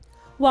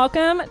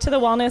Welcome to the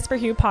Wellness for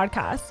Hugh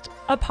podcast,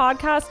 a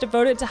podcast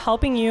devoted to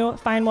helping you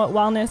find what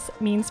wellness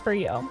means for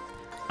you.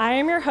 I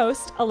am your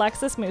host,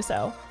 Alexis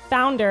Musso,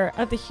 founder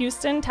of the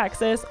Houston,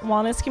 Texas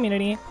wellness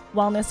community,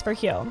 Wellness for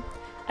Hugh,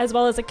 as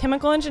well as a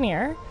chemical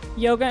engineer,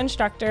 yoga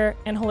instructor,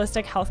 and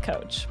holistic health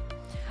coach.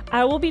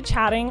 I will be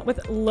chatting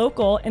with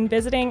local and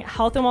visiting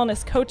health and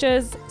wellness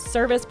coaches,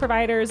 service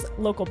providers,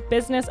 local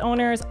business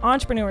owners,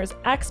 entrepreneurs,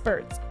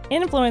 experts,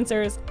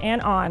 influencers,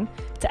 and on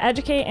to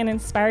educate and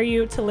inspire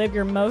you to live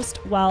your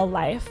most well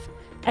life.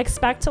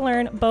 Expect to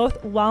learn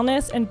both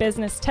wellness and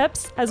business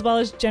tips as well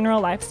as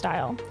general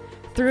lifestyle.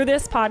 Through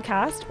this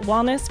podcast,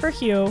 Wellness for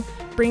Hugh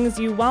brings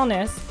you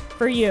wellness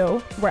for you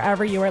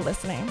wherever you are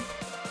listening.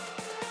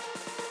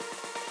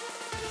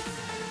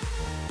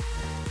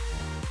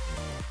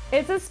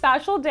 It's a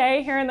special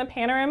day here in the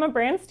Panorama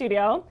Brand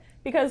Studio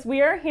because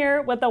we are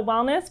here with the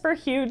Wellness for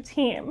Hugh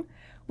team.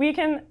 You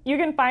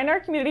can find our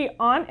community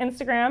on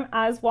Instagram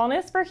as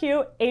Wellness for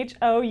Hugh,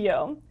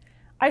 HOU.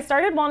 I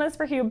started Wellness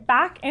for Hugh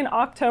back in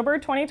October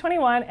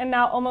 2021, and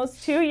now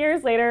almost 2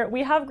 years later,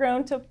 we have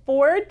grown to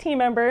 4 team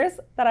members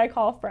that I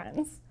call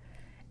friends.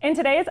 In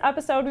today's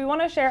episode, we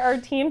want to share our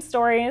team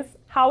stories,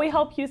 how we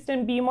help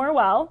Houston be more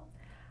well,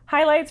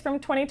 highlights from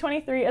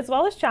 2023 as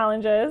well as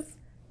challenges,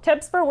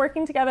 tips for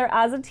working together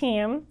as a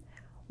team,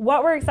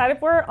 what we're excited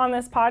for on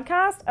this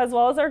podcast, as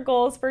well as our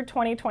goals for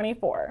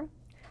 2024.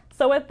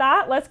 So with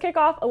that, let's kick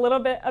off a little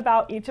bit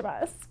about each of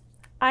us.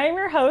 I am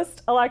your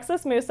host,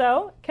 Alexis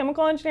Musso,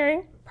 chemical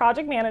engineering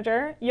project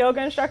manager,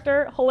 yoga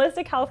instructor,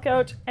 holistic health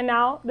coach, and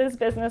now this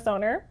business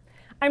owner.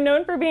 I'm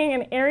known for being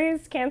an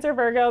Aries, Cancer,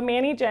 Virgo,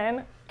 Manny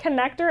Jin,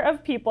 connector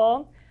of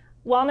people,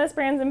 wellness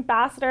brands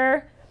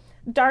ambassador,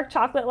 dark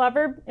chocolate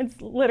lover.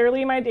 It's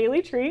literally my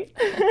daily treat.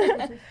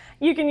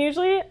 You can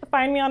usually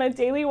find me on a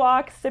daily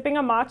walk, sipping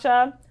a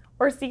matcha,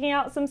 or seeking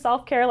out some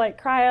self-care like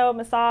cryo,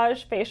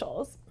 massage,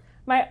 facials.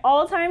 My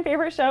all-time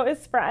favorite show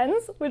is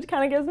Friends, which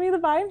kind of gives me the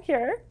vibe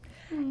here.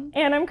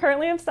 And I'm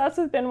currently obsessed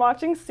with binge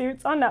watching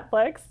Suits on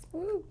Netflix.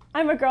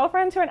 I'm a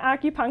girlfriend to an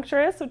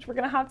acupuncturist, which we're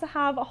going to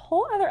have a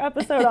whole other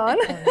episode on.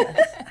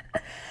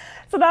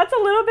 So that's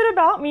a little bit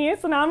about me.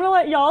 So now I'm going to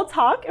let y'all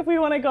talk if we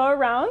want to go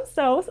around.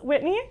 So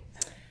Whitney.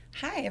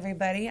 Hi,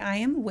 everybody. I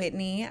am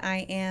Whitney.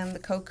 I am the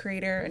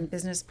co-creator and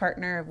business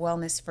partner of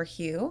Wellness for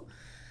Hugh,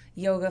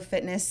 yoga,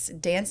 fitness,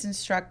 dance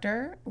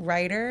instructor,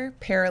 writer,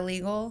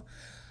 paralegal,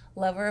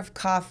 lover of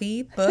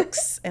coffee,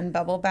 books, and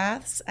bubble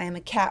baths. I am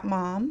a cat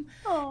mom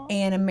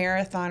and a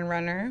marathon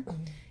runner.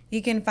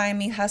 You can find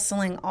me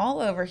hustling all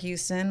over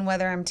Houston,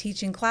 whether I'm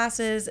teaching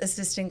classes,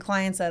 assisting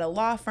clients at a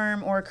law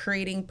firm, or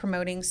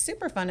promoting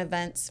super fun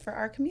events for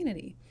our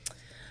community.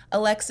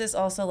 Alexis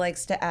also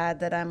likes to add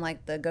that I'm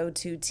like the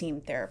go-to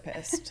team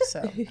therapist.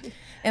 So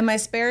in my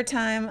spare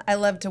time, I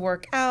love to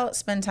work out,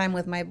 spend time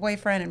with my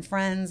boyfriend and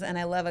friends, and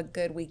I love a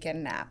good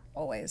weekend nap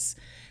always.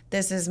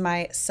 This is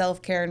my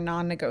self-care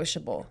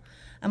non-negotiable.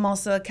 I'm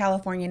also a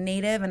California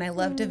native, and I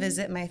love to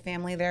visit my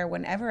family there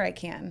whenever I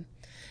can.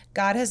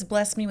 God has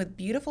blessed me with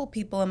beautiful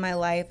people in my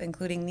life,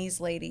 including these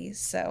ladies,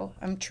 so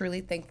I'm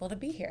truly thankful to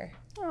be here.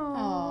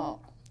 Oh,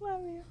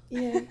 love you.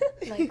 Yeah,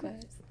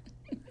 likewise.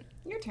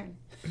 Your turn.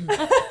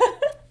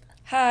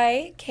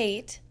 Hi,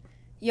 Kate,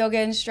 yoga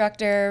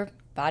instructor,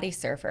 body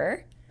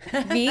surfer,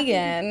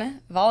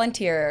 vegan,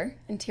 volunteer,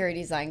 interior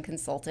design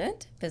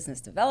consultant, business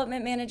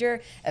development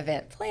manager,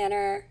 event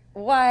planner,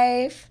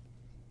 wife,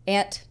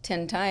 aunt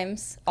 10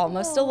 times,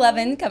 almost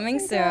 11 coming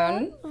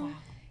soon,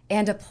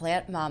 and a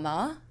plant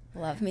mama.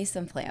 Love me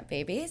some plant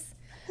babies.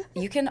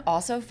 You can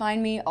also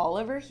find me all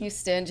over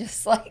Houston,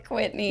 just like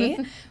Whitney,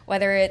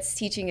 whether it's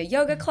teaching a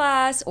yoga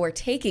class or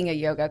taking a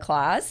yoga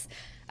class.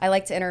 I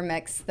like to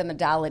intermix the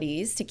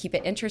modalities to keep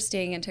it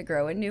interesting and to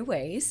grow in new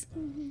ways.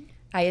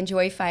 I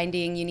enjoy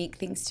finding unique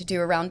things to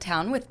do around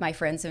town with my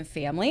friends and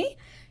family.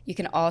 You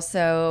can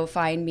also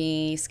find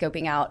me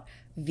scoping out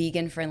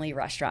vegan-friendly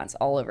restaurants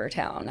all over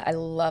town. I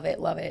love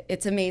it, love it.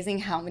 It's amazing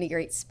how many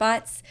great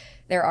spots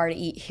there are to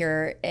eat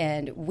here,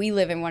 and we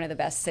live in one of the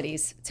best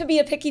cities to be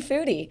a picky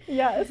foodie.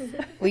 Yes.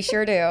 We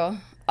sure do.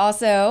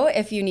 Also,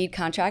 if you need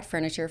contract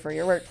furniture for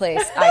your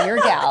workplace, I'm your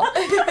gal.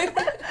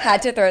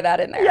 Had to throw that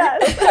in there.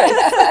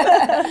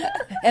 Yes.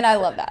 And I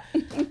love that.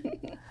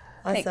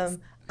 Awesome. Thanks.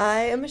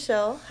 I am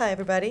Michelle. Hi,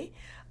 everybody.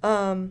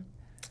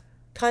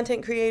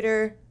 Content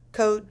creator,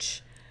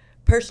 coach,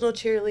 personal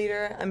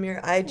cheerleader. I'm your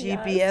IG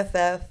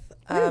BFF.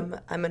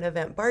 I'm an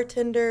event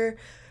bartender,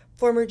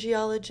 former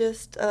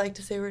geologist. I like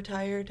to say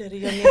retired at a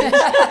young age.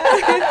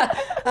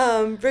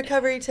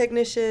 Recovery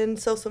technician,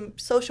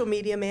 social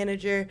media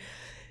manager.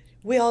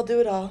 We all do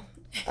it all.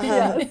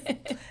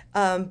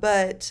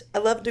 But I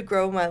love to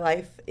grow my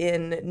life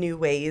in new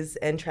ways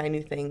and try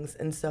new things.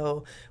 And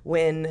so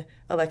when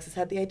Alexis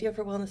had the idea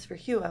for Wellness for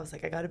Hugh, I was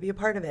like, I got to be a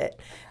part of it.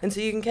 And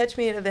so you can catch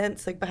me at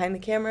events like behind the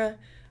camera,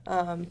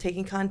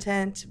 taking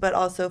content, but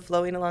also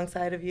flowing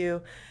alongside of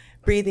you,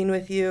 breathing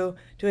with you,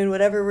 doing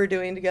whatever we're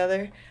doing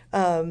together.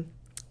 And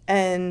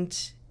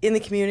in the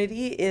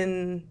community,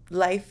 in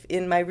life,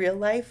 in my real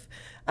life,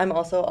 I'm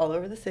also all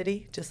over the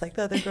city, just like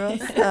the other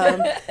girls.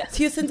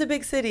 Houston's a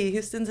big city.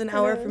 Houston's an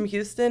hour from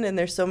Houston, and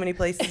there's so many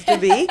places to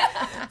be.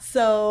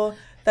 So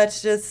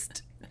that's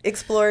just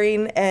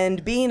exploring,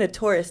 and being a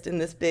tourist in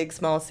this big,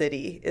 small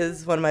city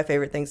is one of my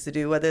favorite things to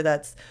do, whether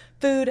that's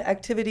food,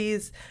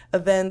 activities,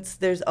 events.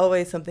 There's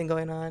always something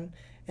going on.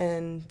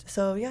 And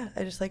so, yeah,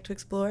 I just like to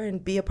explore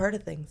and be a part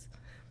of things.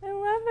 I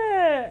love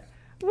it.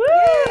 Woo!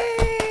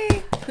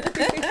 Yay!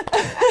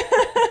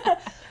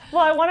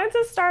 Well, I wanted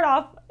to start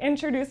off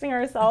introducing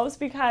ourselves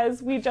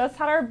because we just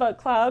had our book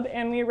club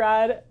and we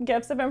read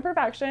Gifts of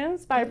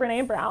Imperfections by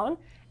Brené Brown.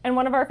 And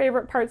one of our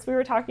favorite parts we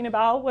were talking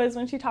about was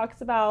when she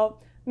talks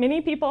about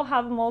many people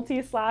have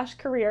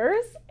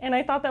multi/careers. And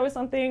I thought that was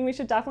something we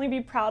should definitely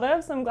be proud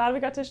of. So I'm glad we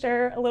got to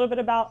share a little bit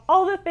about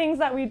all the things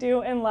that we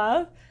do and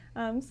love.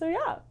 So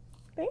yeah,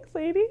 thanks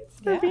ladies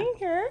for being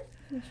here.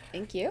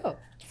 Thank you.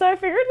 So I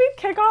figured we'd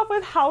kick off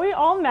with how we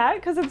all met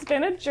because it's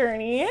been a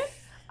journey.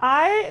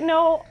 I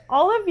know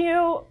all of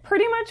you,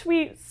 pretty much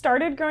we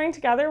started growing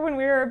together when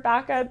we were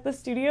back at the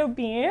Studio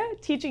B,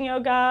 teaching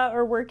yoga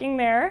or working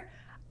there.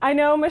 I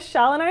know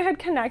Michelle and I had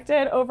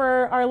connected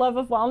over our love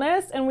of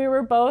wellness, and we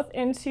were both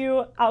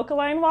into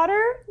alkaline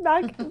water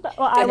back,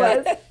 well, I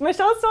was.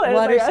 Michelle still is,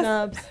 Water I guess.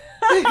 snobs.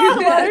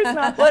 Water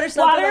snobs. Water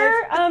snobs.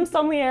 Water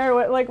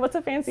sommelier, like what's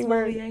a fancy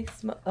word?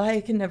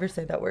 I can never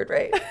say that word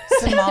right.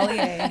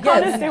 Sommelier.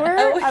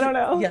 Connoisseur? I don't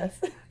know. Yes.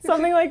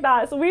 Something like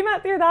that. So we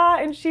met through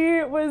that, and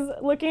she was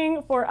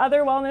looking for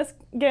other wellness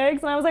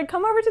gigs, and I was like,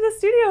 come over to the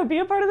studio, be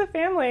a part of the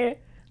family.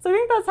 So I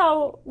think that's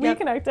how we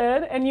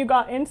connected, and you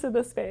got into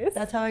the space.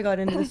 That's how I got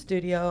into the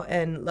studio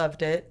and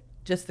loved it.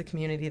 Just the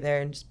community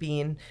there and just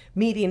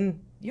meeting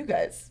you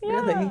guys.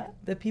 Yeah. Really,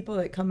 the people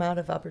that come out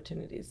of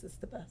opportunities is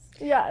the best.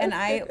 Yeah. And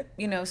I,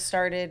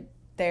 started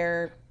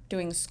there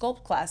doing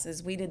sculpt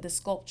classes. We did the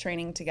sculpt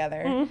training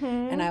together,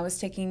 and I was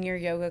taking your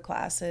yoga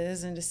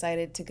classes and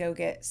decided to go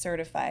get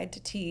certified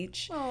to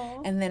teach.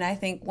 Aww. And then I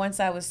think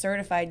once I was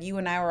certified, you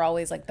and I were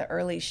always like the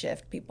early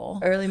shift people.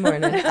 Early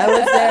morning. I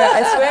was there.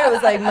 I swear it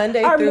was like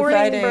Monday Our through morning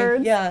Friday.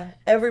 birds. Yeah,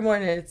 every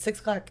morning at 6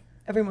 o'clock.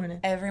 Every morning.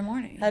 Every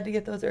morning. Had to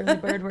get those early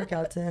bird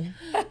workouts in.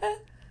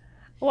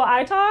 Well,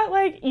 I taught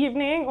like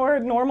evening or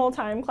normal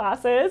time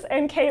classes,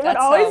 and Kate would That's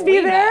always how be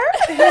we there.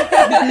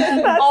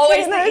 That's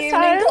Always Kate the and I's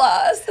evening time.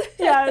 class.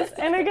 Yes,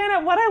 and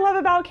again, what I love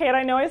about Kate,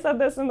 I know I said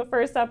this in the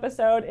first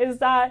episode, is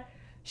that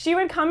she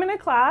would come into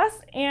class,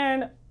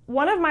 and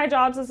one of my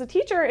jobs as a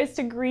teacher is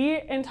to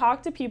greet and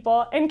talk to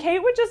people, and Kate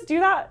would just do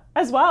that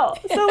as well.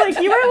 So like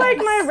you were like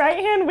my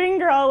right-hand wing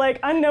girl, like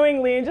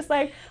unknowingly, just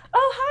like,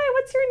 oh, hi,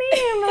 what's your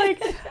name? Like,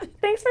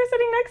 thanks for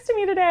sitting next to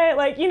me today.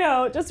 Like,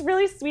 just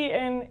really sweet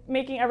and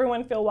making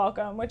everyone feel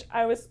welcome, which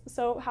I was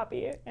so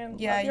happy and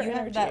Yeah, loved your you have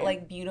energy. that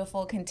like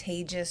beautiful,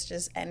 contagious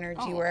just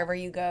energy wherever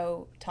you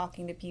go,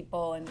 talking to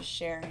people and just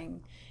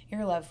sharing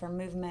your love for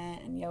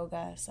movement and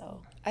yoga.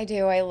 So I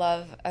do. I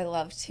love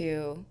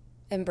to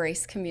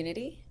embrace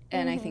community,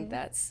 and I think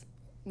that's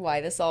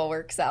why this all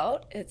works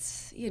out.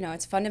 It's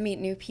it's fun to meet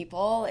new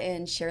people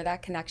and share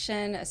that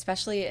connection,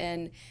 especially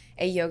in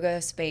a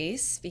yoga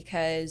space,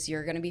 because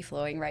you're going to be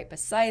flowing right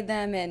beside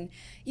them, and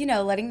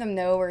letting them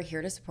know we're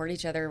here to support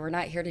each other. We're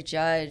not here to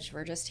judge.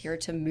 We're just here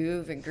to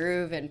move and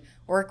groove and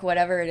work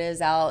whatever it is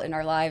out in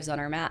our lives on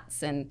our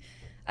mats, and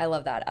I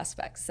love that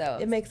aspect. So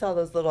It makes all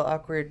those little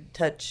awkward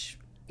touch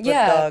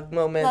dog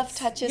moments. love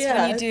touches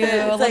when you do a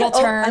It's little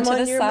like, turn I'm to on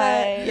the your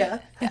side.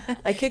 mat. Yeah.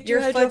 I kicked Your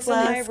your foot's in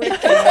my hydro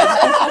flask.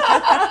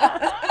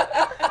 ribcage.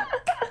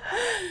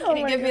 Can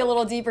you give me a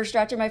little deeper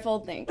stretch in my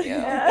fold? Thank you.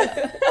 And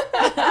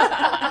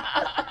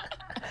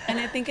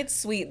I think it's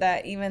sweet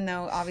that even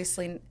though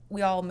obviously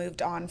we all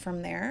moved on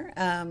from there,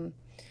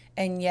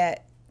 and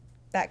yet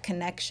that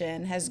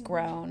connection has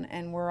grown,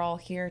 and we're all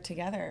here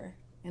together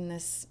in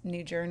this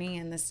new journey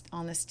and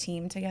on this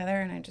team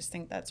together. And I just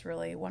think that's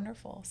really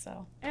wonderful.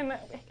 So. And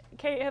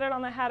Kate hit it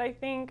on the head. I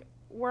think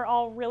we're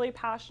all really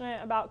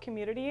passionate about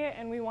community,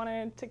 and we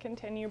wanted to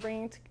continue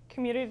bringing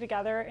community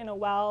together in a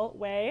well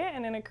way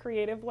and in a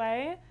creative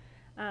way.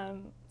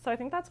 So I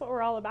think that's what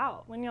we're all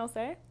about. Wouldn't y'all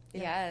say?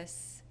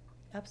 Yes.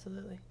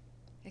 Absolutely.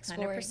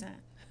 Exploring.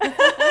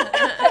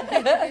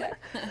 100%.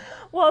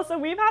 Well, so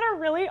we've had a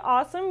really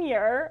awesome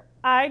year.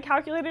 I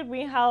calculated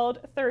we held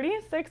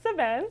 36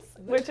 events,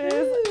 which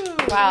is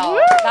Wow,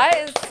 that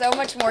is so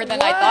much more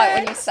than I thought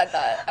when you said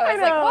that. I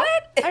was like,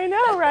 what? I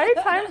know, right?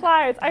 Time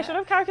flies. I should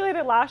have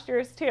calculated last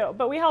year's too,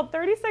 but we held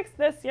 36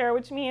 this year,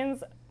 which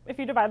means if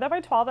you divide that by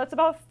 12, that's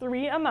about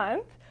 3 a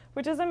month,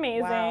 which is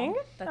amazing. Wow,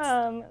 that's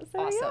so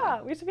awesome.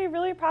 yeah, we should be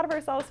really proud of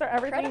ourselves for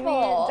everything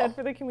Incredible. we did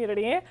for the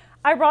community.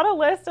 I brought a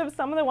list of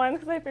some of the ones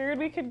because I figured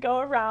we could go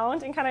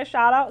around and kind of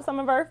shout out some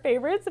of our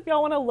favorites if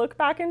y'all want to look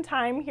back in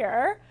time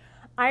here.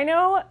 I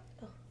know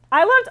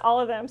I loved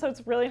all of them, so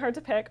it's really hard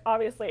to pick,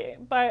 obviously,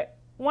 but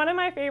one of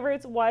my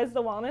favorites was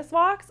the wellness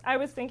walks. I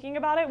was thinking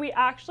about it. We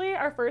actually,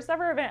 our first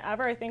ever event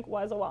ever, I think,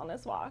 was a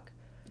wellness walk.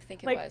 I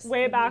think it Like was.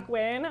 way back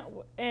when,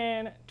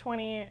 in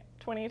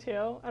 22.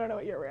 I don't know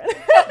what year we're in.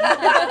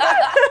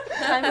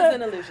 Time is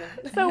an illusion.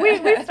 So we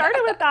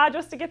started with that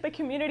just to get the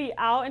community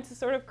out and to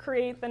sort of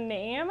create the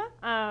name.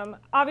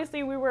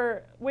 Obviously,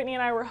 Whitney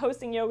and I were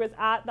hosting yogas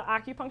at the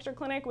acupuncture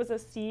clinic, was a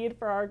seed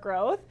for our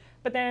growth.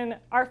 But then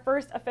our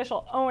first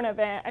official own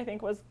event, I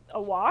think, was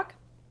a walk.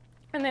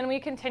 And then we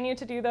continued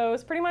to do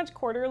those pretty much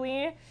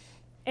quarterly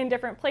in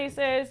different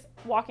places,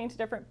 walking to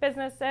different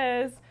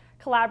businesses,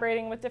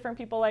 collaborating with different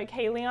people like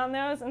Haley on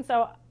those. And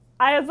so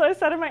as I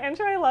said in my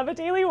intro, I love a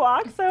daily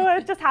walk. So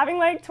just having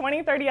like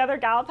 20, 30 other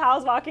gal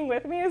pals walking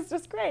with me is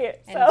just great.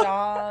 And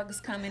dogs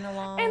coming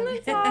along. And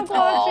the dog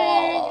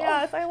watching.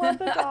 Yes, I love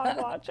the dog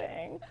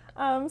watching.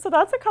 So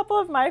that's a couple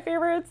of my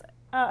favorites,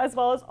 as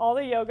well as all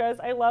the yogas.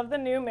 I love the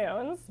new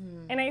moons.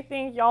 And I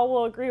think y'all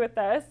will agree with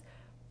this.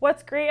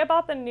 What's great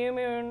about the new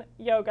moon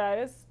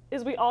yogas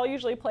is we all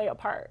usually play a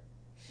part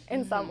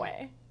in some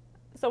way.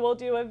 So we'll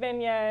do a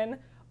Vinyan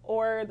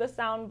or the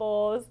sound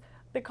bowls,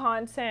 the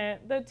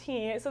content, the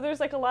tea. So there's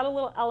like a lot of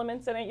little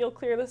elements in it. You'll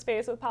clear the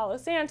space with Palo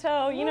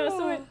Santo, you know,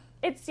 so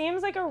it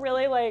seems like a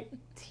really like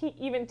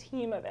even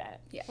team event,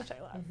 which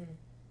I love.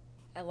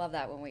 I love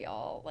that when we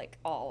all, like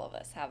all of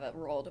us, have a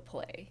role to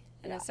play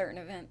in a certain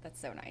event. That's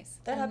so nice.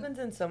 That happens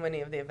in so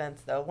many of the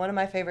events, though. One of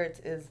my favorites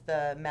is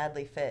the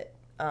Madly Fit,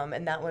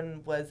 and that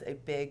one was a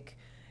big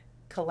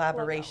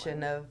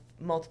collaboration of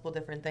multiple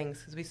different things,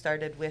 because we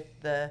started with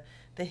the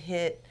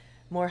HIIT,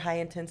 more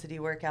high-intensity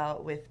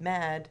workout with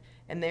Mad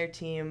and their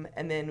team,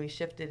 and then we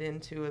shifted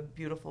into a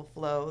beautiful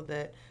flow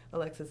that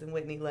Alexis and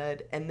Whitney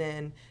led, and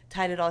then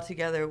tied it all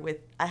together with,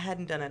 I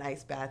hadn't done an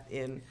ice bath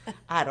in,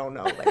 I don't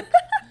know, like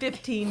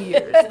 15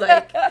 years.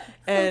 Like,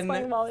 Since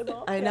playing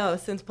volleyball. I know,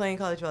 since playing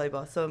college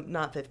volleyball, so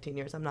not 15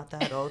 years, I'm not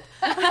that old.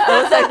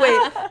 I was like,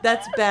 wait,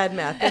 that's bad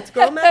math. That's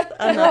girl math?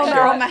 I'm not sure.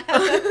 Girl math.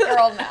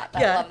 Girl math.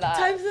 I love that.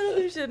 Time's an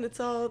illusion. It's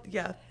all,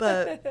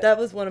 but that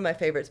was one of my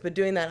favorites. But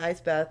doing that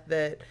ice bath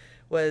that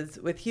was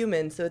with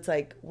humans, so it's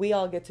like we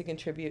all get to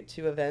contribute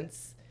to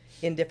events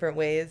in different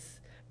ways,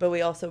 but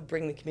we also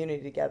bring the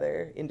community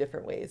together in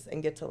different ways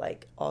and get to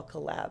like all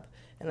collab.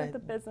 And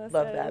With the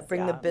love that.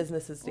 Bring the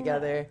businesses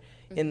together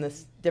in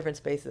this different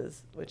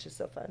spaces, which is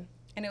so fun.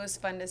 And it was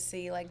fun to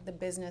see like the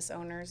business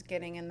owners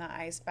getting in the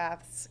ice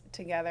baths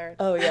together.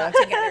 Oh yeah,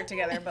 not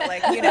together, but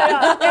like, you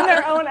know, in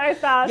their own ice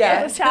bath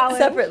as a challenge.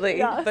 Separately,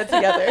 but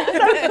together.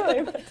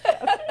 Separately, but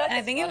together. And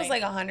I think it was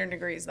like 100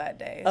 degrees that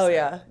day. Oh so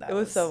yeah, that it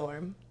was so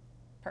warm.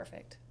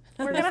 Perfect.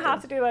 We're going to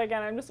have to do that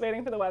again. I'm just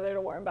waiting for the weather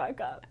to warm back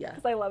up. Yeah.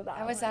 Because I love that.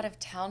 I was out of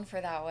town for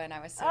that one. I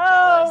was so Oh,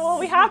 jealous. well,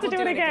 we have to do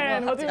it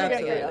again. We'll do it again.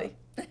 Absolutely.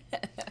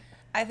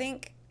 I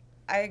think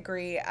I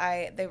agree.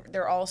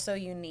 They're all so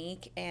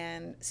unique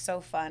and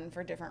so fun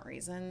for different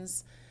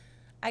reasons.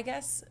 I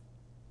guess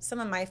some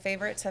of my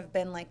favorites have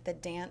been like the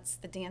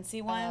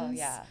dancey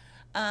ones. Oh,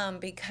 yeah.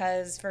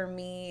 Because for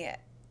me,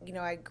 you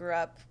know, I grew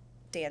up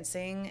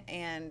dancing,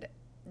 and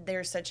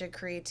there's such a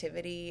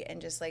creativity and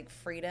just like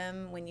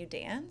freedom when you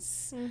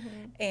dance.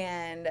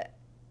 And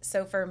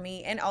so for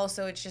me, and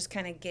also it's just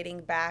kind of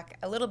getting back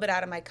a little bit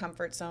out of my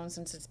comfort zone,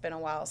 since it's been a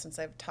while since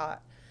I've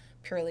taught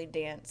purely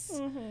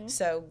dance.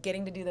 So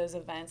getting to do those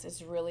events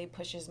is really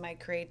pushes my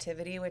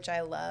creativity, which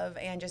I love,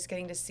 and just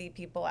getting to see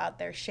people out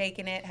there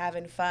shaking it,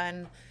 having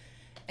fun,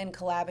 and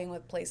collabing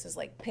with places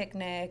like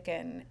Picnic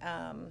and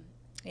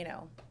you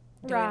know,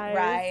 doing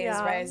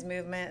Rise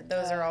Movement.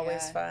 Those are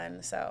always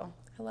fun. So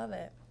I love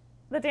it.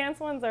 The dance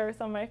ones are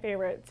some of my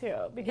favorite too,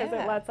 because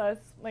it lets us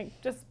like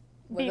just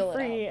Wiggle be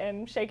free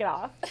and shake it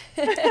off.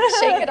 Shake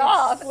it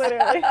off.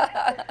 Literally.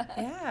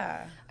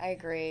 Yeah. I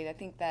agree. I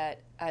think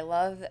that I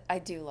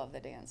do love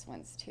the dance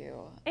ones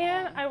too.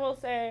 And I will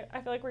say,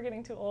 I feel like we're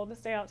getting too old to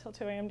stay out till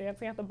 2 a.m.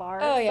 dancing at the bar.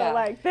 Oh, yeah. So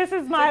like, this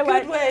is my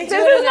good way.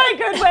 This is my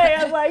good way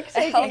of like A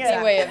shaking healthy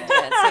it. way of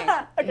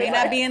dancing. May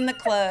not be in the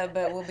club,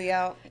 but we'll be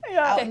out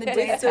in the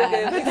Still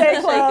daytime. good. The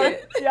day club. Shake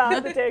it. Yeah,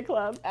 the day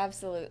club.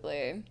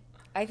 Absolutely.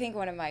 I think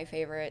one of my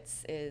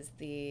favorites is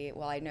the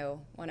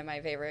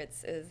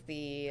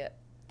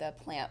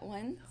plant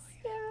ones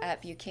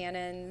at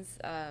Buchanan's.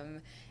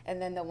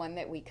 And then the one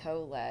that we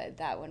co-led,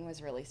 that one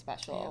was really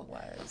special. It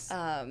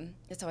was.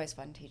 It's always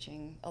fun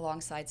teaching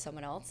alongside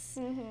someone else.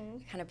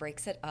 It kind of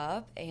breaks it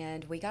up,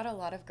 and we got a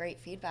lot of great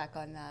feedback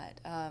on that.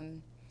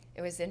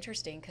 It was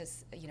interesting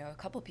because, you know, a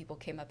couple people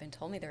came up and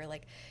told me, they were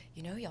like,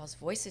 you know, y'all's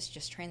voices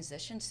just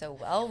transitioned so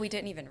well. We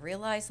didn't even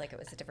realize like it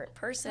was a different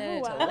person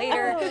until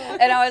later.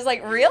 And I was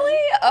like, really?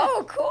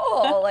 Oh,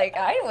 cool. Like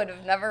I would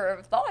have never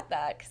have thought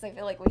that, because I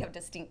feel like we have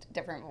distinct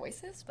different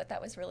voices, but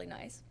that was really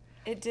nice.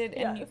 It did.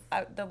 Yes.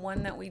 And the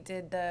one that we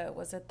did,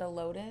 was it the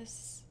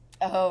Lotus?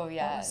 Oh,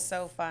 yeah. That was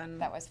so fun.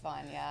 That was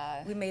fun,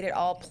 yeah. We made it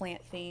all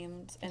plant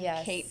themed, and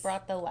Yes. Kate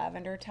brought the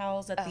lavender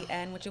towels at the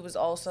end, which it was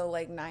also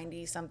like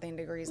 90-something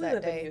degrees We that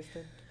live in day.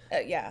 Houston.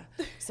 Yeah.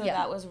 So Yeah.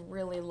 that was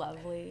really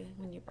lovely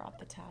when you brought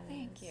the towels.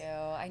 Thank you.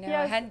 I know I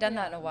Yes, hadn't done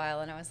that in a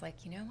while, and I was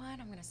like, you know what?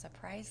 I'm going to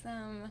surprise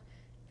them.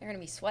 They're going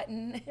to be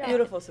sweating. Yeah.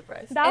 Beautiful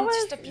surprise. That And was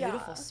just a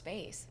beautiful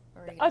space.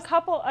 What were you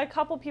gonna A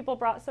couple people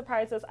brought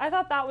surprises. I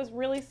thought that was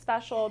really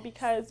special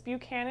because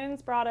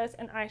Buchanan's brought us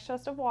an ice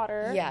chest of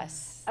water. say?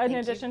 Yes. In thank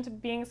addition to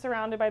being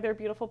surrounded by their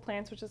beautiful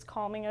plants, which is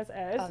calming as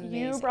is. You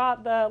Amazing.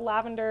 brought the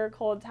lavender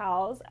cold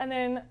towels, and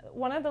then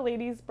one of the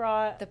ladies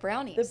brought you. The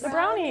brownies. the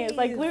brownies,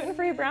 like Brownies.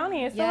 gluten-free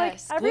brownies. So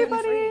Yes, like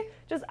everybody gluten-free.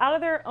 just out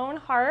of their own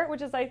heart,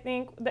 which is I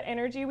think the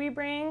energy we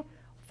bring,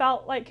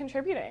 felt like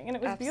contributing, and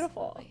it was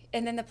beautiful. Absolutely.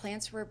 And then the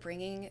plants were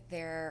bringing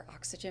their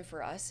oxygen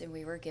for us, and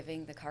we were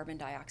giving the carbon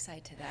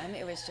dioxide to them.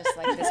 It was just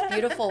like this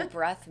beautiful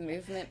breath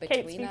movement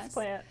Kate between speaks us.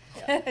 plant.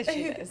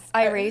 She is.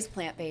 I raise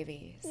plant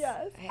babies.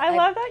 Yes, I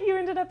love that you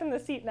ended up in the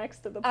seat next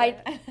to the I-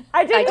 plant.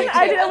 I do too.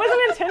 It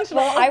wasn't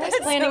intentional. Well, I was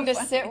planning to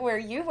sit where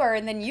you were,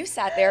 and then you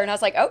sat there, and I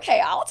was like, okay,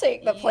 I'll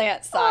take the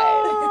plant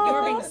side. You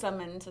were being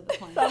summoned to the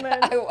plant.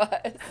 Summoned. I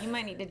was. You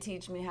might need to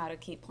teach me how to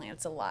keep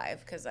plants alive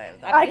because I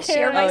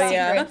Share can't. my Oh,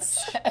 yeah.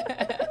 secrets.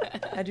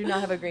 I do not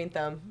have a green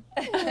thumb.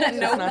 It's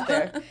just not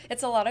there.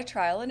 It's a lot of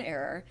trial and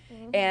error.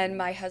 And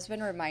my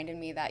husband reminded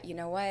me that, you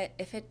know what,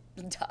 if it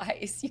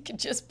dies, you can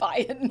just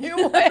buy a new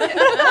one.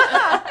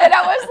 And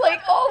I was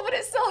like, oh, but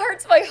it still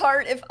hurts my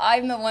heart if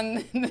I'm the one,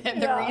 the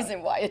Yeah.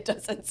 reason why it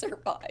doesn't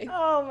survive.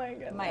 Oh my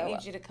goodness. Might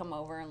need you to come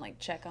over and like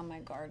check on my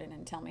garden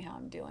and tell me how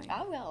I'm doing.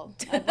 I will.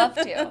 I'd love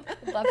to.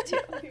 I'd love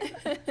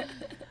to.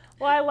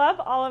 Well, I love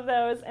all of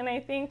those, and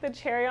I think the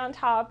cherry on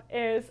top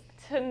is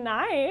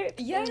tonight.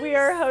 Yes, We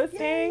are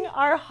hosting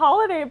our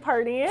holiday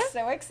party,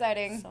 So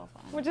exciting. So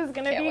fun. which is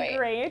going to Can't be wait.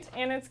 great,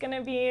 and it's going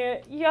to be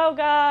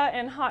yoga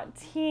and hot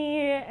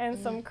tea and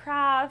some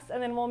crafts,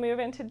 and then we'll move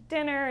into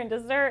dinner and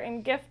dessert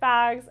and gift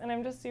bags, and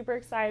I'm just super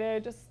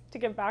excited just to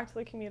give back to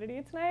the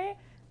community tonight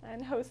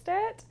and host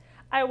it.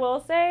 I will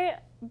say,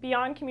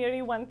 beyond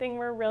community, one thing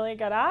we're really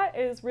good at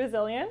is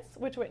resilience,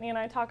 which Whitney and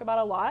I talk about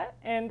a lot.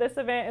 And this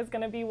event is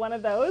going to be one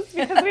of those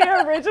because we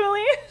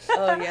originally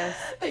Oh, yes.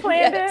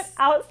 planned Yes. it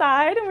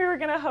outside and we were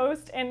going to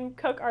host and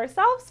cook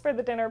ourselves for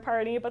the dinner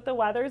party. But the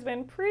weather's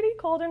been pretty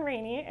cold and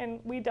rainy, and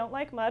we don't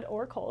like mud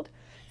or cold.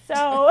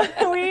 So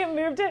we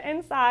moved it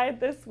inside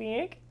this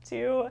week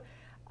to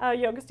a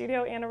yoga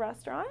studio and a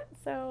restaurant.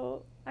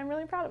 So I'm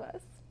really proud of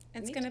us.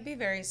 It's going to be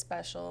very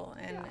special.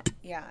 And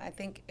yeah, I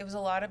think it was a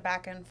lot of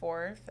back and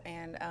forth.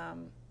 And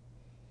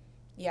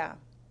yeah,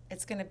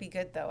 it's going to be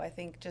good though. I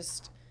think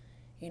just,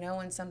 you know,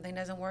 when something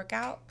doesn't work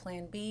out,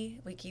 plan B,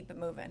 we keep it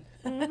moving.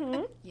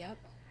 Yep.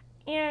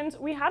 And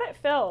we had it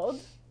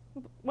filled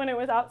when it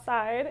was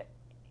outside.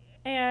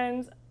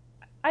 And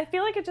I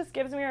feel like it just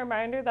gives me a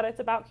reminder that it's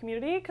about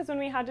community, because when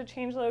we had to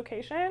change the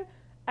location,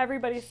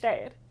 everybody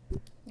stayed.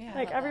 Yeah.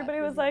 Like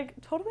everybody was like,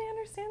 totally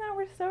understand that.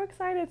 We're so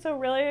excited. So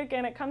really,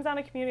 again, it comes down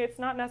to community. It's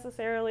not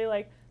necessarily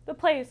like the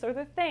place or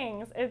the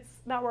things. It's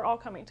that we're all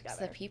coming It's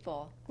together. the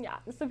people. Yeah,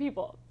 it's the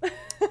people.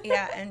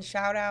 Yeah, and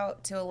shout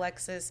out to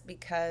Alexis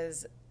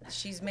because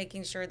she's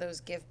making sure those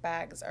gift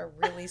bags are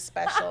really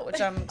special,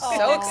 which I'm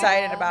so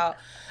excited about.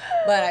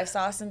 But I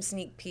saw some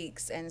sneak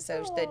peeks, and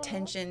so the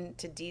attention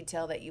to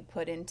detail that you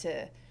put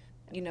into,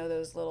 you know,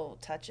 those little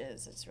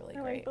touches, it's really I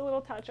like great. the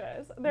little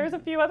touches. There's a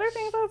few other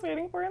things I was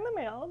waiting for in the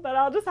mail, but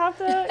I'll just have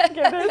to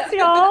give this to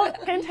y'all,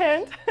 hint,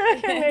 hint,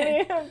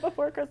 maybe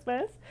before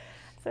Christmas.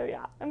 So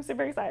yeah, I'm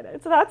super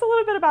excited. So that's a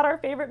little bit about our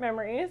favorite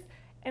memories.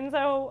 And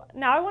so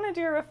now I want to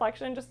do a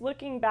reflection, just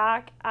looking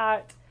back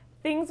at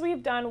things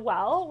we've done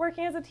well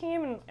working as a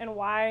team and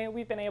why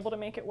we've been able to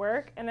make it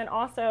work, and then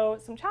also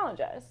some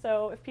challenges.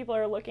 So if people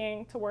are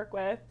looking to work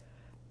with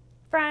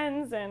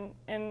friends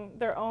and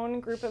their own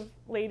group of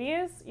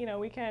ladies, you know,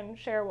 we can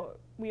share what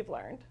we've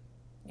learned.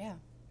 Yeah.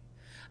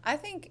 I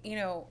think, you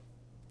know,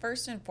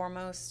 first and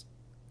foremost,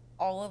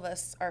 all of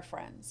us are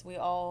friends. We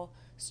all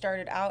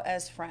started out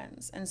as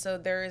friends. And so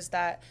there is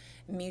that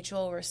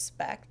mutual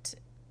respect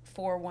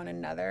for one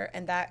another,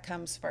 and that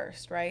comes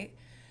first, right?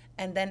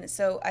 And then,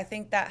 so I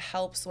think that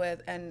helps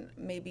with, and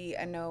maybe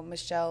I know,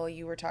 Michelle,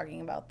 you were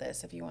talking about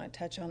this, if you want to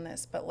touch on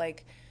this, but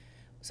like,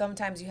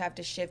 sometimes you have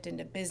to shift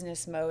into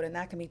business mode, and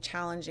that can be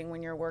challenging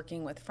when you're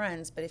working with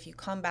friends. But if you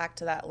come back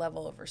to that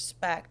level of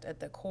respect at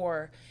the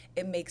core,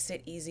 it makes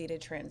it easy to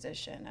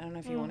transition. I don't know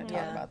if you want to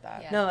talk about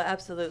that. Yeah. No,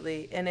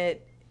 absolutely. And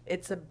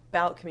it's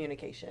about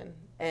communication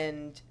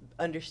and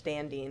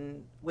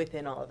understanding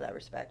within all of that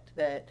respect,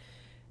 that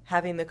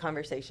having the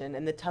conversation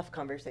and the tough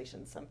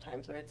conversations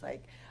sometimes where it's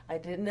like, I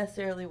didn't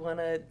necessarily want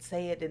to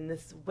say it in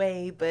this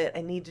way, but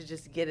I need to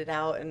just get it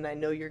out, and I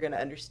know you're going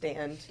to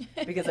understand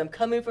because I'm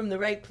coming from the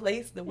right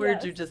place. The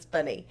words are just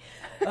funny.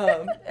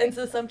 And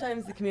so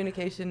sometimes the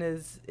communication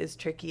is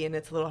tricky and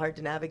it's a little hard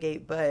to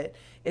navigate, but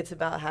it's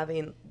about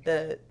having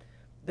the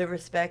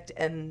respect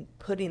and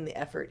putting the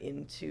effort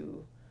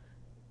into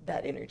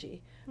that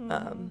energy.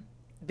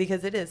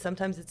 Because it is,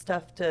 sometimes it's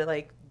tough to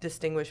like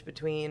distinguish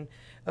between,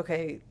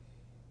 okay,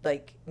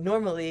 like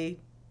normally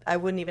I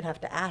wouldn't even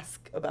have to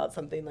ask about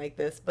something like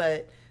this,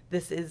 but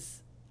this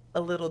is a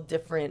little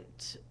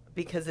different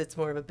because it's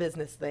more of a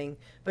business thing.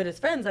 But as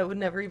friends, I would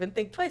never even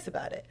think twice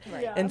about it.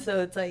 Right. Yeah. And so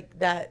it's like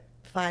that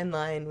fine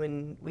line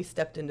when we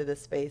stepped into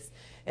this space.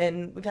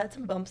 And we've had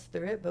some bumps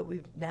through it, but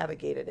we've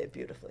navigated it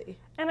beautifully.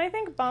 And I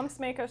think bumps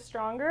make us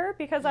stronger,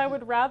 because I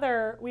would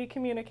rather we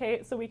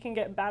communicate so we can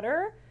get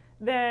better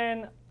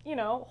than, you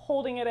know,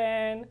 holding it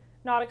in,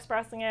 not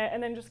expressing it,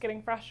 and then just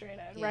getting frustrated,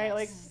 right?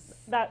 Like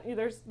that,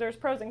 there's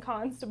pros and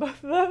cons to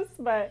both of those,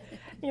 but,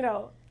 you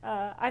know,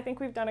 I think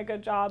we've done a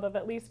good job of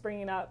at least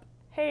bringing up,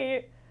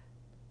 hey,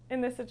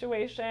 in this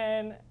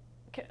situation,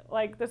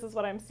 like, this is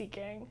what I'm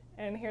seeking,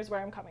 and here's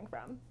where I'm coming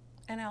from.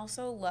 And I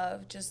also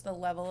love just the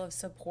level of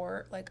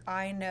support. Like,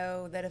 I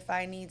know that if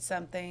I need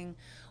something,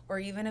 or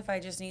even if I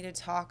just need to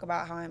talk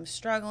about how I'm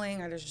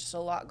struggling, or there's just a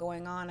lot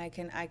going on, I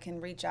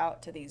can reach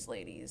out to these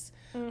ladies.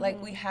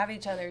 Like, we have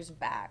each other's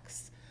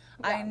backs.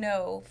 Yeah. I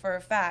know for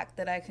a fact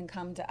that I can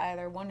come to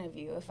either one of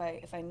you if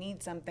I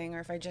need something, or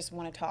if I just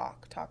want to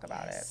talk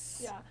about it.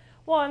 Yeah.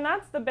 Well, and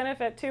that's the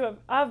benefit too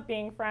of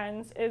being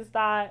friends, is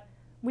that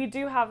we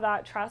do have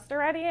that trust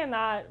already and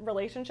that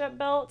relationship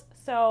built.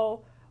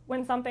 So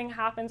when something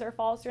happens or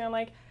falls through, I'm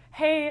like,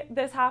 hey,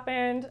 this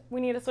happened,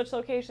 we need to switch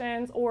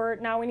locations, or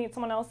now we need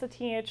someone else to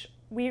teach.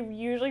 We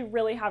usually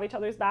really have each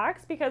other's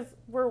backs because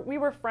we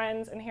were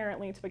friends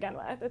inherently to begin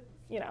with. It's,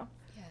 you know.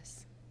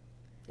 Yes.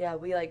 Yeah,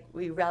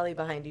 we rally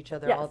behind each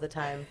other all the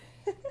time.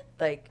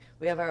 Like,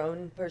 we have our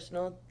own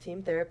personal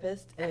team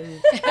therapist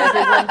and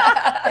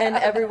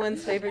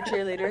everyone's favorite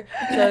cheerleader.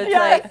 So it's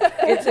like,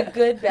 it's a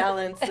good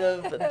balance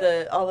of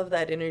all of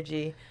that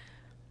energy.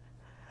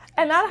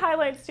 And that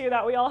highlights too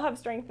that we all have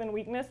strengths and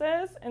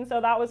weaknesses. And so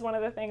that was one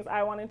of the things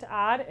I wanted to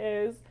add,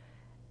 is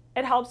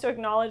it helps to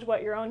acknowledge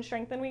what your own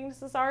strengths and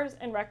weaknesses are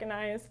and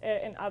recognize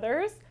it in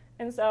others.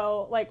 And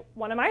so, like,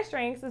 one of my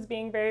strengths is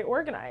being very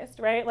organized,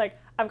 right? Like,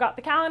 I've got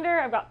the calendar,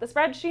 I've got the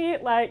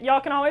spreadsheet, like,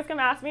 y'all can always come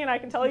ask me and I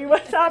can tell you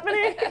what's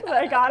happening, so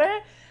I got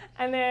it.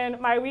 And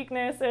then my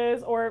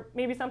weaknesses, or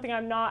maybe something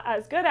I'm not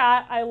as good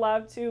at, I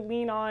love to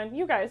lean on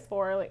you guys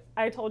for. Like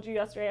I told you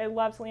yesterday, I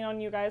love to lean on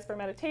you guys for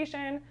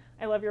meditation.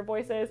 I love your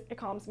voices, it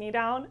calms me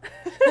down.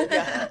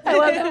 I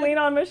love to lean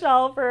on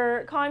Michelle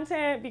for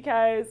content,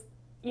 because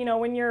you know,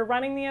 when you're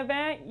running the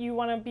event, you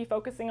want to be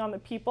focusing on the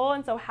people,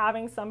 and so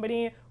having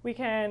somebody we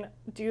can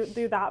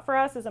do that for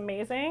us is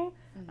amazing.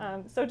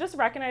 So just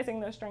recognizing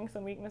those strengths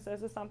and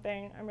weaknesses is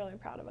something I'm really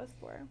proud of us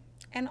for.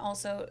 And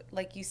also,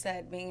 like you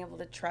said, being able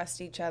to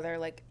trust each other.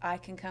 Like, I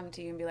can come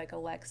to you and be like,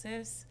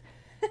 Alexis,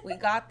 we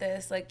got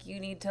this. Like, you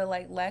need to,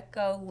 like, let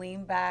go,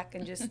 lean back,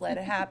 and just let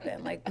it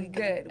happen. Like, we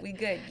good.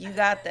 You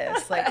got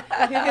this. Like,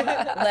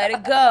 let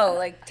it go.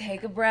 Like,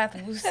 take a breath,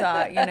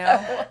 woosah, you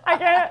know? I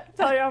can't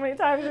tell you how many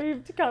times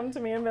you've come to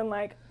me and been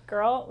like,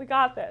 girl, we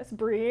got this.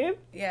 Breathe.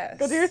 Yes.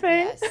 Go do your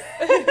thing.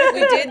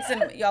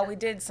 Yes. We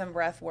did some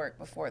breath work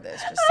before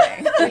this, just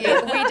saying.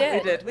 we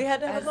did. We had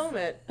to have a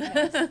moment.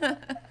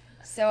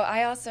 So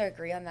I also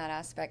agree on that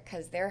aspect,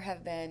 because there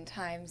have been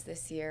times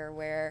this year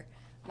where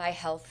my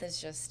health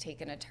has just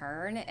taken a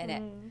turn, and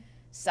it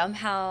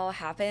somehow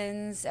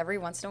happens every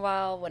once in a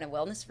while when a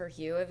Wellness for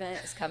Hugh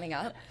event is coming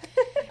up,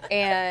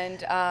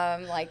 and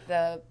like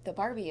the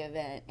Barbie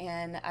event,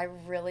 and I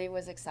really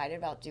was excited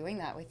about doing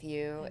that with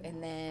you,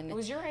 and then It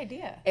was your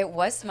idea. it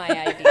was my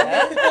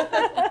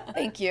idea.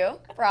 Thank you,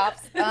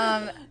 props.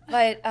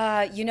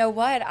 But you know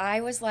what? I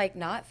was like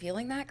not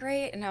feeling that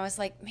great, and I was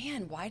like,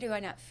 man, why do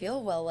I not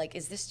feel well? Like,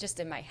 is this just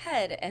in my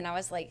head? And I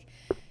was like,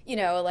 you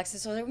know,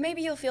 Alexis was like,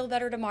 maybe you'll feel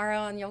better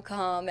tomorrow and you'll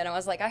come. And I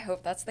was like, I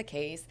hope that's the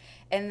case.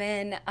 And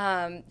then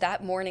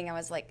that morning I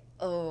was like,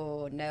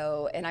 oh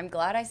no. And I'm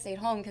glad I stayed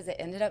home, because it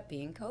ended up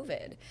being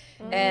COVID.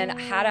 And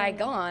had I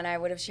gone, I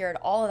would have shared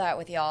all of that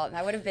with y'all. And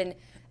that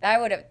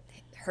would have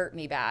hurt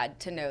me bad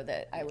to know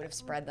that I would have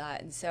spread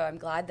that. And so I'm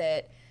glad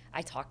that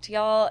I talked to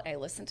y'all, I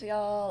listened to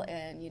y'all,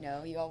 and, you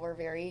know, you all were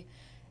very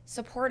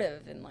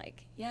supportive and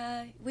like,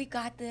 yeah, we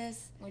got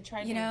this. We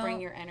tried to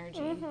bring your energy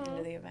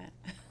into the event.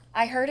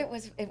 I heard it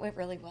went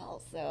really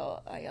well,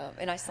 so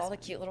I saw the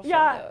cute little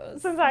Yeah,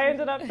 photos. since I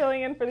ended up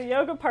filling in for the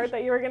yoga part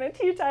that you were going to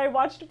teach, I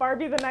watched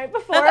Barbie the night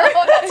before.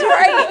 Oh, that's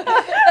right.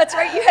 That's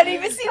right. You hadn't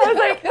even seen it. I was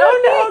like,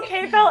 oh no,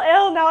 Kate fell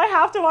ill. Now I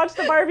have to watch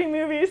the Barbie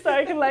movie so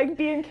I can like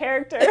be in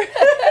character.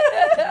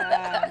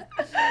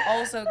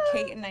 Also,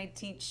 Kate and I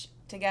teach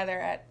together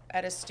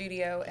at a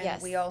studio,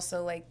 and we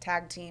also like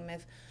tag team.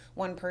 If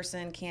one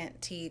person can't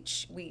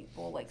teach, we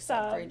will like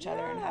sub for each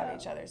other and have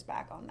each other's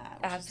back on that,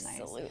 which is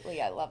nice.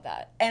 Absolutely, I love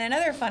that. And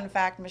another fun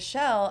fact,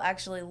 Michelle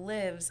actually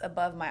lives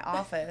above my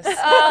office,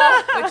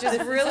 which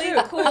is really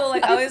cool.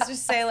 Like, I always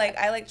just say, like,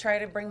 I like try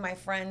to bring my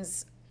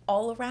friends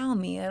all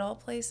around me at all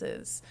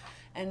places.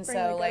 And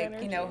so,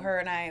 like, you know, her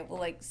and I will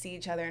like see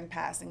each other in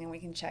passing, and we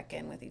can check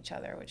in with each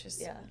other, which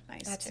is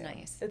nice. That's too.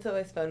 nice. It's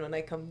always fun when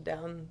I come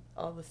down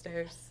all the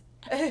stairs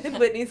And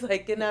Whitney's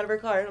like getting out of her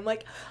car, and I'm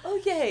like, oh,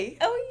 yay.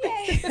 Oh,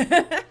 yay.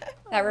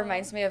 That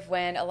reminds me of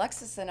when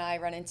Alexis and I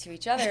run into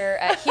each other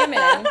at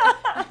Human.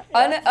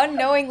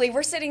 Unknowingly,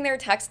 we're sitting there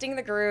texting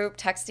the group,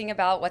 texting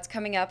about what's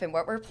coming up and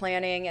what we're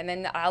planning, and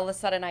then all of a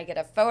sudden I get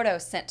a photo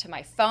sent to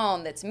my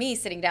phone that's me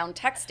sitting down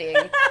texting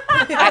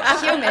at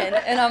Human,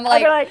 and I'm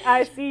like,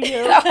 I see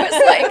you. I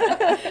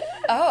was like,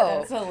 oh.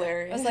 That's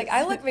hilarious. I was like,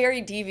 I look very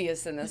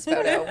devious in this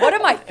photo. What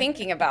am I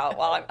thinking about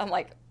while I'm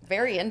like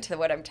very into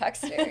what I'm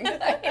texting?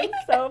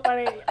 It's so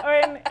funny.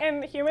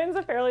 And Human's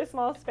a fairly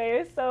small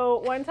space, so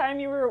one time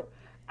you were,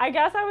 I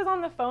guess I was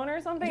on the phone or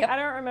something. Yep. I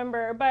don't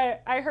remember,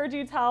 but I heard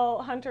you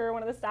tell Hunter,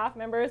 one of the staff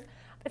members,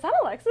 is that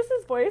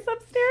Alexis's voice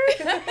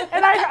upstairs?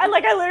 And I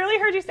literally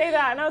heard you say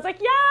that, and I was like,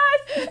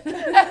 yes,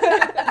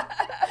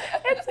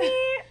 it's me.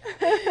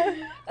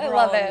 I We're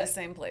love all in it. the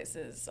same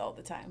places all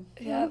the time.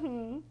 Yeah.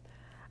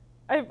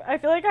 I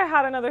feel like I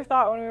had another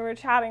thought when we were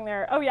chatting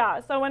there. Oh yeah,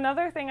 so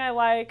another thing I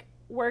like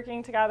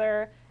working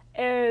together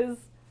is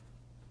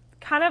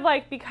kind of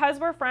like, because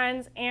we're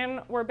friends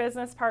and we're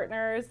business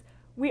partners,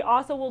 we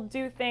also will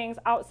do things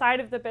outside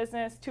of the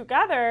business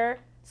together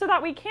so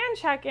that we can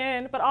check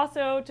in, but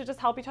also to just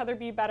help each other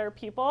be better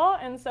people.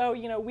 And so,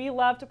 we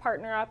love to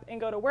partner up and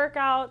go to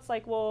workouts.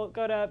 Like, we'll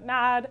go to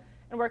MAD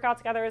and work out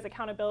together as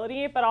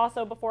accountability, but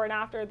also before and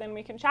after, then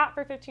we can chat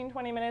for 15,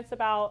 20 minutes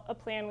about a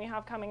plan we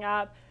have coming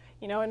up.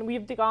 And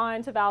we've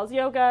gone to Val's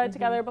yoga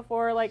together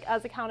before, like,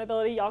 as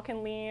accountability. Y'all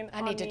can lean I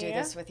on need to do me.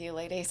 this with you,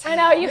 ladies. I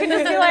know, you can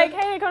just be like,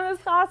 hey, come to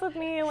this class with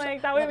me.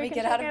 Like, that way Let we me can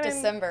get check out of in and-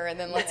 December and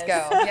then let's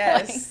go.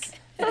 Yes.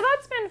 So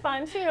that's been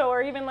fun too,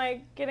 or even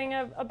like getting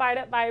a bite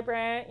at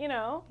Vibrant,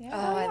 Oh,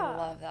 I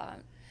love that.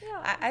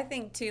 Yeah. I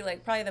think too,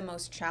 like, probably the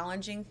most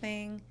challenging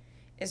thing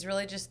is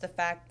really just the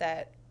fact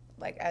that,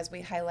 like, as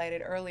we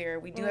highlighted earlier,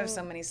 we do have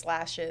so many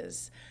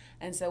slashes.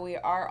 And so we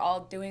are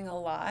all doing a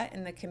lot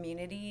in the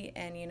community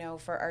and,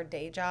 for our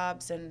day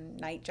jobs and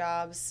night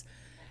jobs.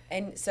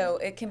 And so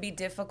it can be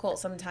difficult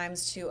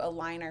sometimes to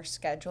align our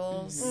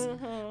schedules,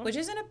 which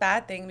isn't a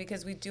bad thing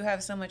because we do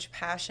have so much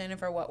passion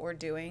for what we're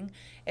doing.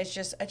 It's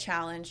just a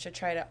challenge to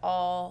try to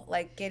all,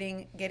 like,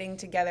 getting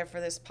together for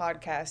this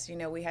podcast.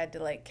 We had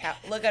to, like,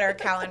 look at our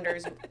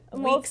calendars weeks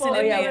in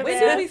Multiple, yeah, advance. When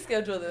did we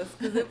schedule this?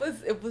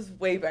 Because it was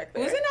way back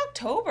there. It was in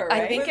October,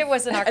 right? I think it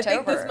was in I think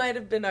October. this might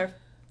have been our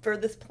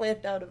furthest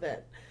planned out event.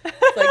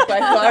 Like, by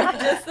far,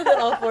 just so that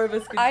all four of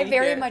us could I be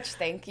very here. much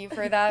thank you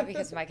for that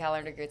because my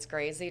calendar gets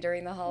crazy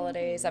during the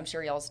holidays. I'm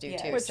sure y'all's do Yeah.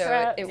 too. With So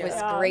trips, it was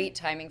yeah. great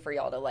timing for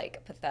y'all to,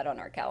 like, put that on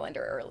our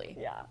calendar early.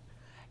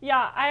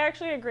 Yeah, I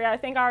actually agree. I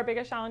think our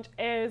biggest challenge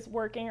is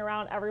working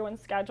around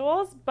everyone's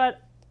schedules,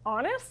 but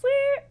honestly,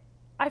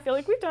 I feel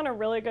like we've done a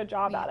really good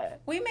job at it.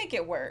 We make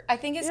it work. I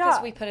think it's because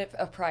Yeah. we put it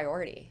a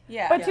priority.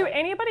 Yeah. But to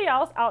anybody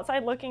else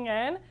outside looking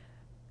in,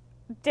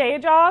 day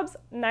jobs,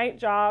 night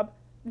job,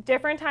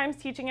 different times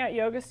teaching at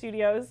yoga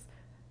studios,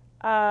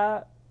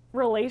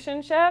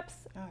 relationships,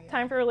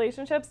 time for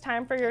relationships,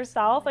 time for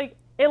yourself. Like,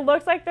 it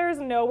looks like there's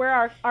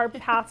nowhere our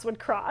paths would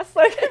cross.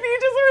 Like, if you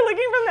just were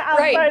looking from the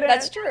outside Right, in.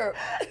 that's true.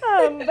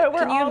 But we're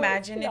Can you all-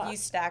 imagine yeah. if you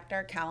stacked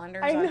our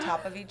calendars I on know.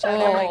 top of each Oh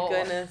other? my Like,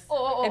 goodness.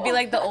 it'd be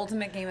like the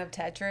ultimate game of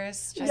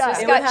Tetris. Just Yeah.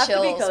 Just It would got have to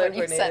be chills color when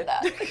you said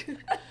that.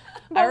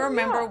 I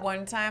remember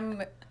one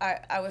time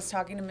I was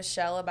talking to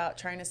Michelle about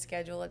trying to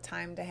schedule a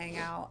time to hang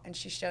out, and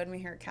she showed me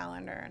her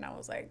calendar, and I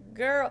was like,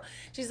 girl,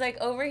 she's like,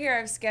 over here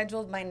I've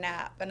scheduled my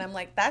nap. And I'm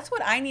like, that's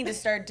what I need to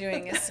start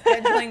doing is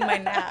scheduling my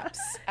naps.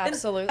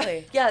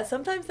 Absolutely. Yeah,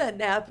 sometimes that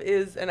nap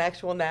is an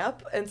actual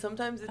nap, and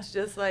sometimes it's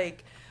just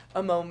like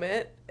a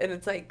moment, and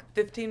it's like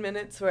 15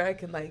 minutes where I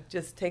can, like,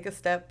 just take a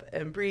step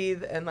and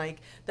breathe. And,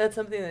 like, that's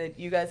something that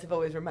you guys have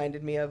always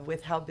reminded me of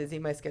with how busy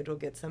my schedule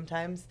gets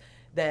sometimes,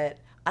 that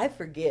I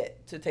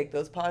forget to take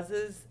those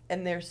pauses,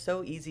 and they're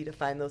so easy to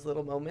find those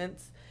little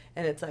moments.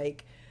 And it's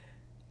like,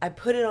 I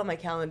put it on my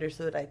calendar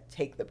so that I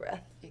take the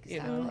breath.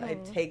 I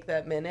take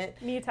that minute.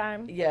 Me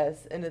time.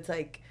 Yes, and it's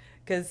like,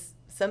 because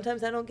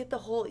sometimes I don't get the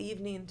whole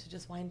evening to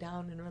just wind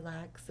down and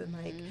relax and,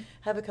 like,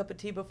 have a cup of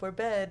tea before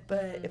bed,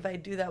 but if I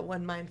do that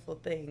one mindful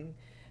thing.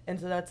 And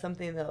so that's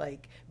something that,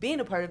 like,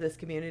 being a part of this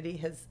community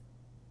has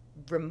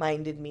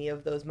reminded me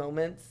of those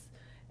moments,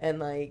 and,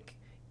 like,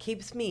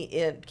 keeps me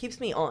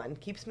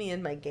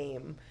in my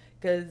game,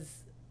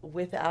 because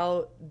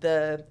without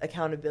the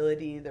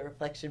accountability, the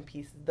reflection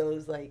piece,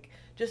 those, like,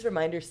 just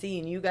reminders,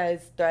 seeing you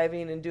guys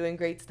thriving and doing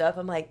great stuff,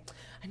 I'm like,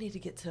 I need to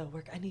get to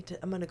work. I'm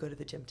going to go to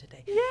the gym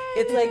today. Yay!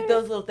 It's like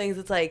those little things.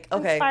 It's like,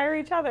 okay. Inspire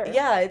each other.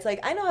 Yeah, it's like,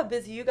 I know how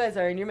busy you guys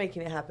are and you're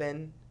making it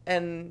happen,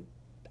 and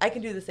I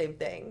can do the same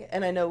thing.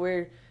 And I know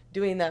we're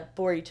doing that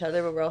for each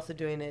other, but we're also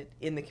doing it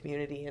in the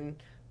community and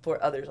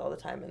for others all the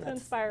time. And To that's,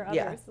 inspire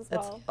yeah, others as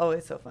that's well.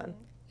 always so fun.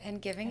 And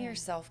giving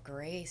yourself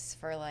grace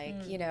for, like,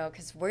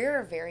 because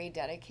we're very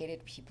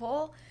dedicated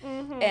people,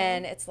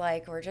 and it's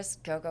like we're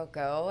just go, go,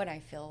 go. And I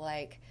feel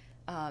like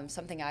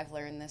something I've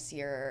learned this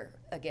year,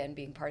 again,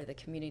 being part of the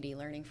community,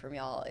 learning from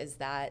y'all, is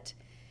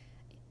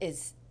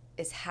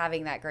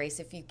having that grace.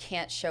 If you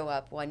can't show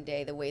up one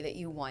day the way that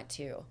you want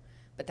to,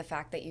 but the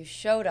fact that you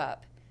showed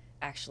up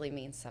actually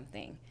means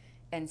something.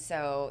 And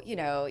so, you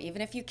know,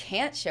 even if you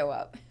can't show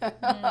up,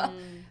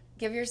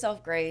 give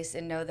yourself grace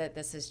and know that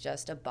this is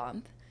just a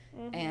bump.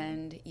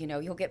 And, you know,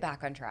 you'll get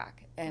back on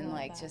track. And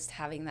like just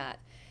having that,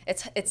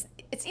 it's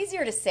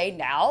easier to say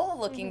now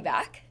looking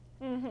back,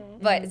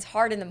 but it's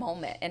hard in the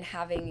moment. And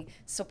having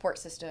support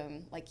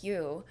system like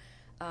you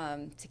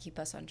to keep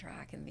us on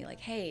track and be like,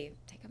 hey,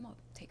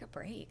 take a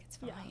break. It's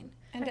fine.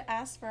 And to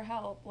ask for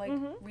help, like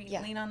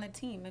lean on the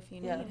team if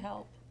you need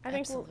help. I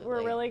think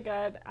we're really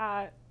good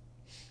at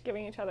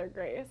giving each other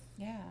grace.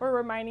 Yeah. We're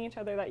reminding each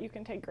other that you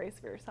can take grace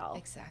for yourself.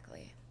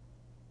 Exactly.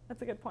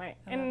 That's a good point.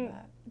 I love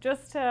that.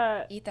 Just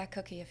to Eat that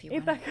cookie if you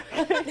eat want.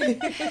 that cookie.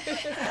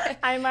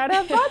 I might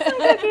have bought some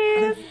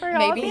cookies for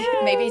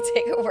y'all. Maybe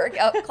take a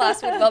workout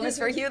class with Wellness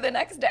for You the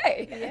next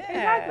day. Yeah.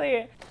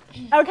 Exactly.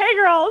 Okay,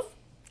 girls,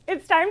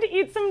 it's time to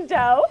eat some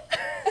dough.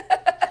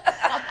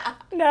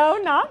 No,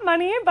 not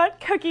money, but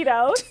cookie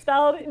dough,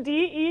 spelled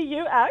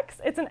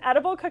D-E-U-X. It's an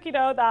edible cookie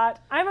dough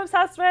that I'm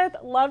obsessed with,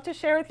 love to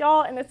share with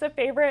y'all, and it's a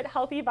favorite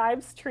healthy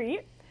vibes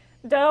treat.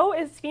 Dough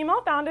is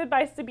female founded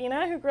by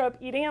Sabina, who grew up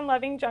eating and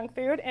loving junk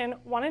food and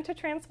wanted to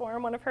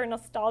transform one of her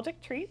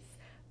nostalgic treats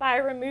by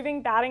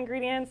removing bad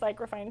ingredients like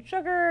refined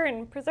sugar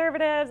and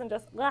preservatives and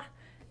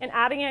and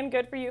adding in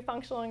good for you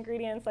functional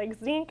ingredients like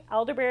zinc,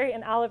 elderberry,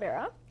 and aloe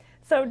vera.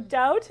 So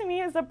dough to me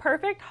is a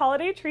perfect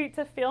holiday treat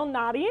to feel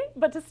naughty,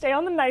 but to stay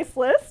on the nice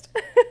list.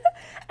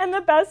 And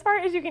the best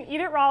part is you can eat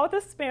it raw with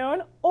a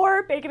spoon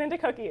or bake it into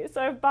cookies.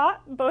 So I've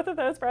bought both of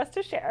those for us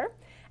to share.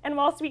 And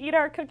whilst we eat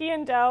our cookie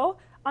and dough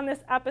on this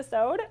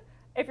episode,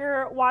 if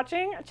you're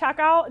watching, check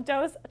out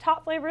Dough's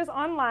top flavors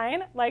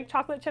online, like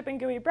chocolate chip and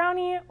gooey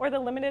brownie, or the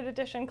limited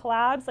edition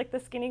collabs like the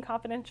Skinny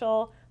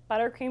Confidential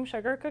buttercream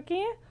sugar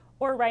cookie,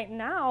 or right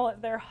now,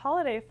 their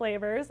holiday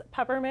flavors,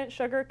 peppermint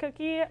sugar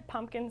cookie,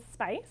 pumpkin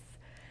spice.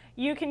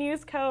 You can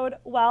use code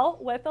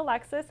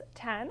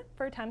WellWithAlexis10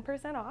 for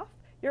 10% off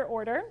your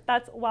order.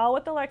 That's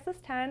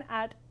WellWithAlexis10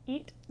 at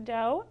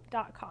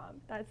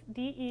eatdough.com. That's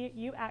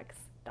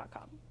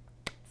DEUX.com.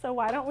 So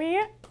why don't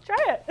we try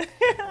it?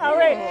 All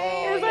right,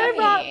 here's what I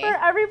brought for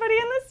everybody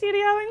in the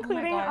studio,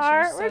 including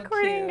our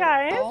recording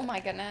guys. Oh my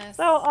goodness.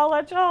 So I'll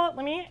let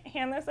me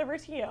hand this over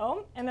to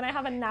you. And then I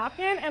have a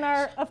napkin and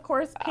our, of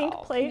course, pink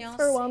plates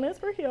for Wellness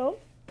for You.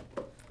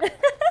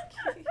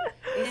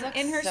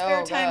 In her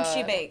spare time,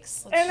 she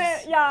bakes.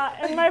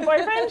 And my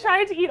boyfriend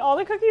tried to eat all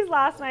the cookies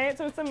last night,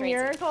 so it's a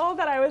miracle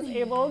that I was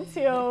able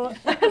to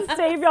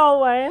save y'all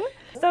one.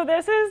 So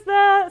this is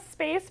the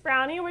space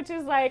brownie, which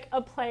is like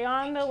a play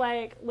on the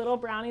like little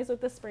brownies with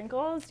the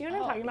sprinkles. Do you know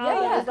what I'm talking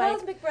about? Yeah, Like,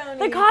 cosmic brownies.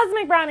 the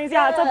cosmic brownies,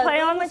 yeah, it's a play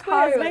on the those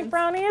square cosmic ones.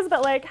 brownies,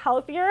 but like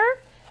healthier.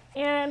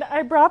 And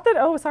I brought the,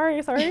 oh,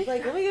 sorry.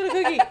 Like, let me get a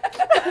cookie.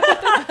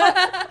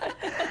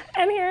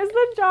 And here's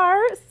the jar,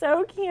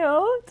 so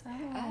cute.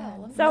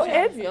 So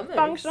its yummy.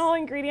 functional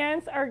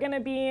ingredients are gonna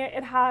be,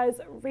 it has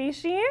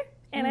reishi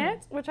in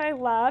it, which I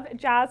love,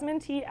 jasmine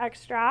tea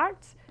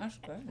extract, That's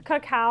good.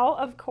 cacao,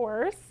 of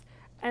course,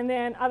 and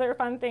then other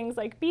fun things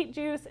like beet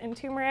juice and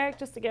turmeric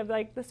just to give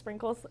like the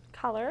sprinkles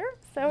color.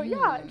 So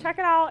yeah, check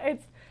it out.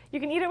 You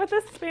can eat it with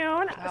a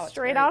spoon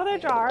straight out of the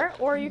jar,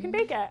 or you can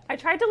bake it. I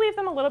tried to leave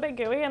them a little bit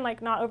gooey and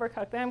like not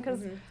overcook them because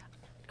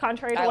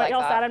contrary to what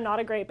y'all said, I'm not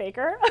a great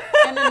baker.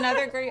 And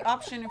another great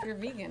option if you're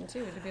vegan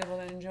too, to be able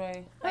to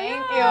enjoy. Thank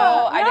you.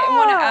 I didn't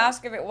want to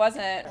ask if it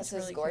wasn't. This is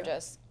really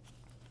gorgeous.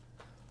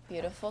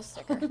 Beautiful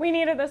sticker. We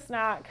needed a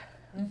snack.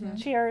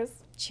 Cheers.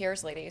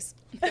 Cheers, ladies.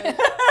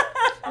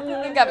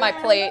 Got my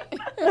plate.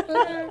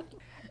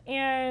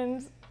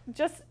 And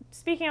just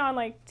speaking on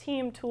like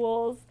team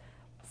tools,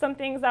 some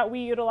things that we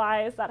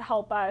utilize that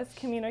help us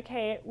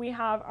communicate, we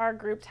have our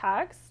group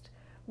text.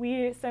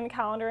 We send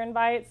calendar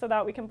invites so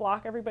that we can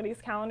block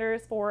everybody's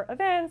calendars for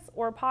events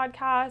or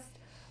podcasts.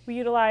 We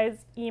utilize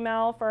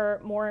email for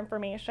more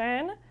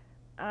information.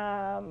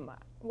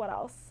 What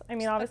else? I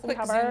mean, obviously we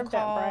quick have our Zoom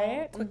call,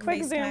 Eventbrite.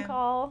 Quick Zoom FaceTime.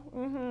 call.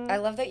 I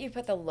love that you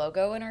put the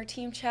logo in our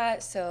team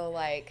chat. So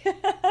like,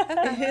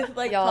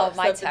 Like y'all, pops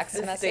my up text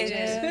as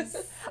messages.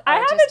 I are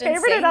have just it favorited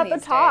insane at the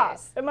these top.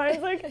 days. And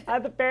mine's like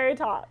at the very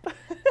top.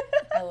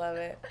 I love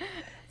it.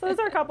 So those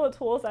are a couple of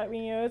tools that we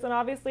use. And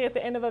obviously at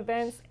the end of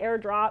events,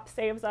 AirDrop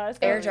saves us.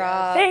 So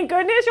AirDrop. thank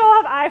goodness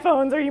you'll have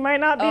iPhones or you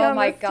might not be Oh on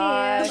my this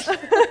gosh.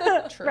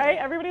 team. Right?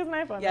 Everybody has an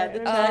iPhone. Yeah, right? the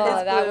There's chat no-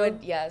 is that blue. would,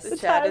 yes. The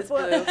chat is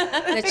blue.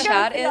 The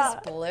chat yeah. is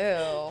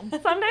blue.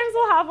 Sometimes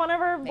we'll have one of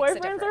our Makes a boyfriends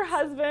or difference.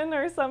 husband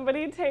or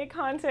somebody take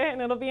content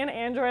and it'll be an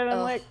Android. And I'm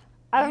Ugh, like,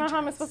 I don't know how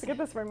I'm supposed to get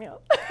this from you.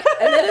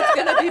 And then it's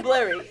gonna be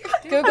blurry.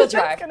 Google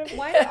Drive.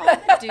 Why do all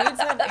the dudes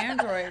have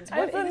Androids? What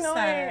It's is annoying.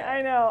 that?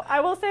 I know.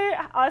 I will say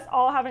us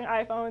all having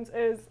iPhones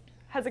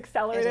has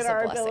accelerated It is a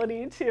our blessing.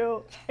 ability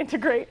to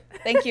integrate.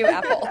 Thank you,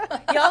 Apple.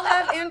 Y'all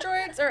have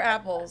Androids or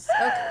Apples?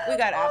 Okay, we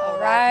got Apple.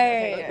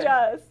 Right. Okay, good.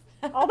 Yes.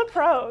 All the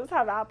pros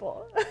have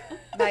Apple.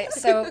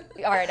 So,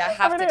 all right, I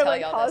have I'm to gonna tell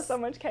like y'all cause this. so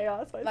much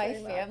chaos by My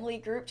saying family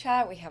group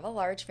chat, we have a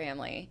large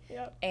family.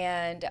 Yep.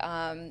 And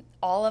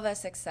all of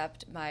us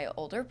except my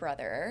older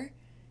brother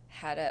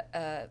had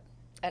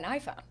an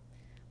iPhone.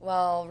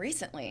 Well,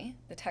 recently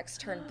the text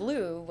turned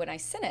blue when I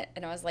sent it,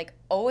 and I was like,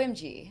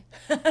 "OMG,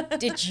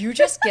 did you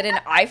just get an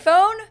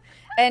iPhone?"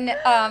 And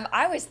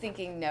I was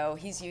thinking, no,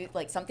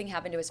 like something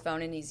happened to his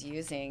phone, and he's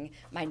using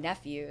my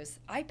nephew's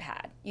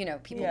iPad. You know,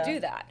 people do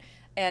that.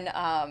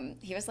 And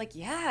he was like,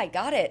 "Yeah, I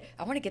got it.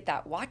 I want to get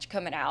that watch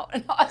coming out."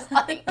 And I was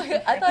like,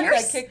 I thought you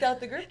got kicked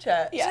out the group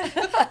chat. Yeah.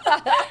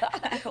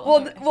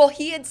 well,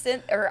 he had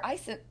sent, or I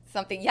sent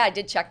something. Yeah, I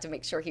did check to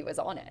make sure he was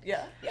on it.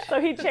 Yeah. So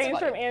he changed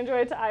from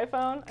Android to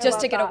iPhone? Just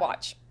to get a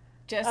watch.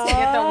 Just to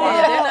get the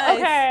watch. Nice.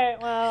 Okay,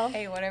 well.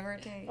 Hey, whatever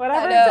it takes.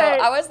 Whatever I know. it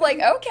takes. I was like,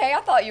 okay, I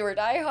thought you were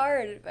die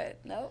hard, but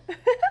no.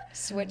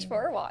 Switch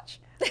for a watch.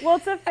 Well,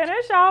 to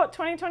finish out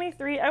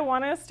 2023, I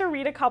want us to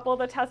read a couple of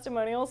the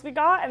testimonials we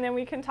got, and then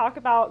we can talk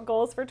about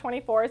goals for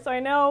 24. So I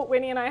know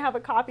Whitney and I have a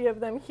copy of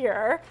them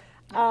here.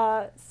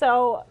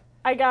 So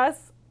I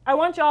guess I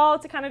want y'all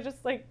to kind of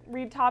just like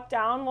read top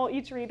down. We'll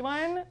each read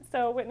one.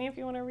 So Whitney, if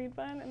you want to read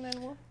one, and then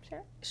we'll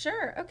share.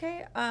 Sure.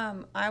 Okay.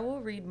 I will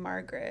read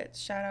Margaret.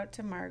 Shout out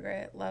to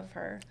Margaret. Love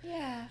her.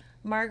 Yeah.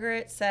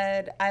 Margaret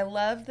said, "I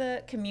love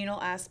the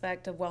communal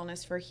aspect of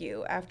Wellness for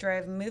Hugh. After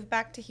I've moved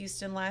back to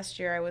Houston last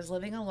year, I was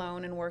living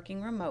alone and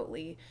working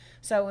remotely,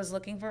 so I was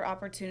looking for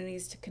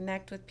opportunities to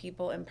connect with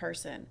people in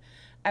person.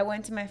 I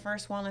went to my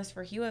first Wellness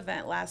for Hugh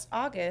event last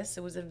August.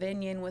 It was a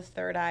Vinyan with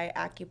Third Eye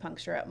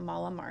Acupuncture at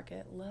Mala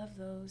Market. Love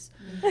those.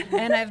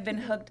 And I've been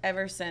hooked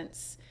ever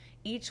since.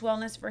 Each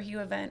Wellness for Hugh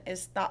event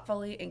is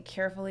thoughtfully and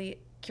carefully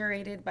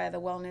curated by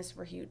the Wellness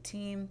for Hugh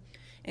team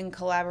in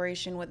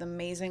collaboration with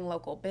amazing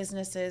local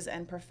businesses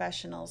and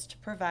professionals to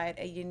provide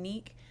a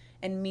unique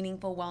and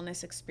meaningful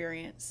wellness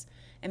experience.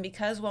 And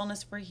because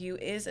Wellness for Hugh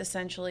is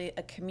essentially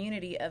a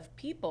community of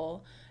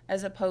people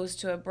as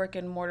opposed to a brick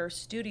and mortar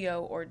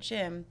studio or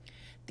gym,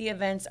 the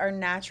events are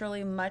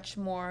naturally much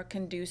more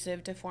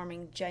conducive to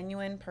forming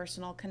genuine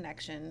personal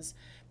connections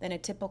than a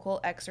typical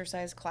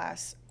exercise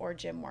class or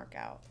gym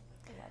workout."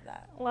 I love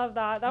that. Love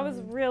that. That was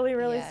really,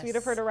 really sweet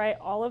of her to write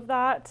all of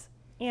that.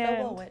 And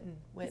So well written.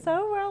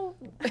 So well.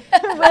 Even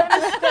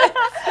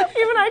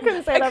I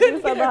couldn't say that.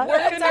 You said that.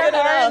 Working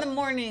hard in the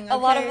morning. A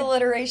lot of okay?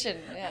 alliteration.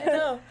 Yeah. I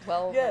know.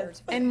 Well,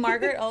 Yes. And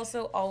Margaret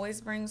also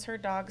always brings her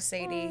dog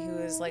Sadie, who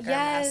is like our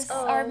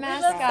mascot. our we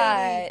love mascot.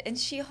 Sadie. And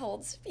she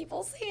holds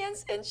people's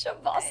hands in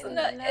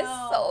Shavasana.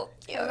 It's so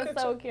cute. It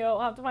was so cute. I'll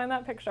have to find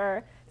that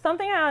picture.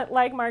 Something that,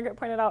 like Margaret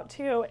pointed out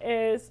too,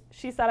 is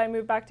she said, "I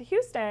moved back to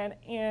Houston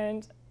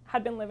and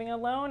had been living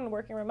alone and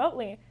working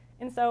remotely."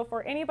 And so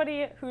for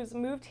anybody who's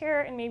moved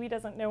here and maybe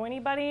doesn't know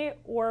anybody,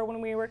 or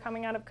when we were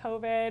coming out of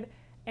COVID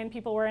and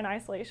people were in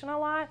isolation a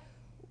lot,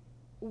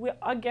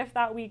 a gift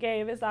that we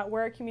gave is that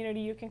we're a community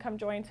you can come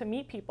join to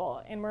meet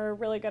people, and we're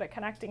really good at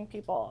connecting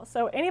people.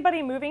 So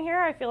anybody moving here,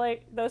 I feel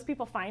like those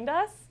people find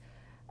us.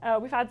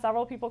 We've had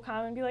several people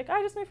come and be like,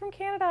 "I just moved from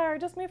Canada," or "I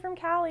just moved from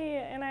Cali,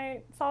 and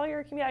I saw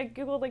your community."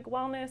 I Googled like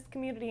wellness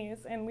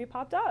communities, and we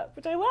popped up,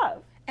 which I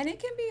love. And it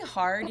can be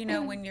hard, you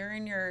know, when you're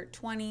in your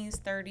 20s,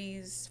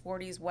 30s,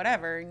 40s,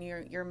 whatever, and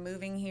you're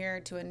moving here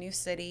to a new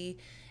city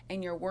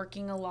and you're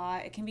working a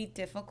lot. It can be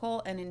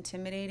difficult and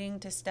intimidating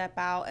to step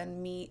out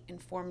and meet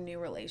and form new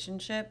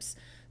relationships.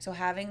 So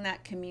having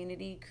that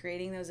community,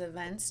 creating those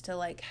events to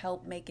like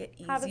help make it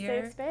easier. Have a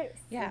safe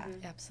space. Yeah.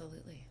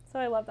 Absolutely. So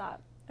I love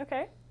that.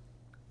 Okay.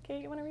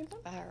 Kate, you want to read them?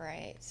 All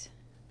right.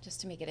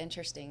 Just to make it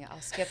interesting,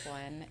 I'll skip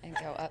one and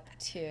go up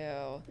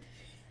to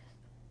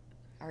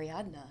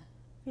Ariadna.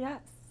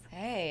 Yes.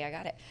 Hey, I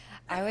got it.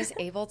 I was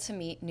able to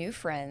meet new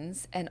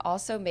friends and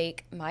also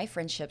make my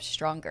friendships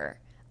stronger.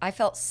 I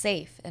felt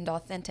safe and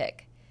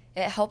authentic.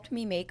 It helped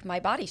me make my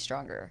body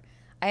stronger.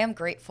 I am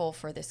grateful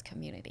for this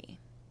community.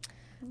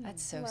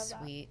 That's so Love that.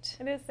 sweet.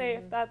 It is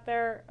safe that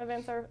their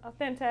events are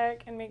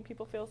authentic and make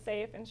people feel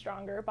safe and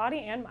stronger, body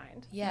and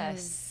mind.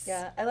 Yes.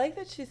 Yeah, I like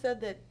that she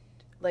said that,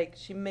 like,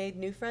 she made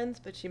new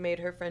friends, but she made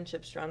her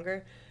friendship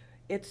stronger.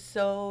 It's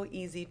so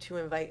easy to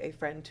invite a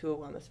friend to a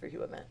Wellness for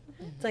You event.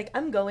 It's like,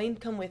 "I'm going,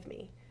 come with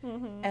me."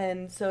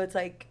 And so it's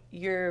like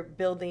you're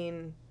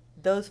building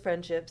those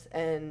friendships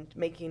and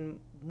making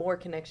more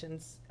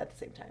connections at the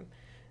same time.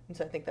 And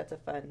so I think that's a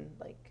fun,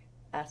 like,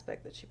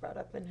 aspect that she brought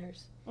up in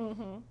hers.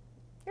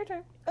 Your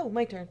turn. Oh,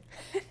 my turn.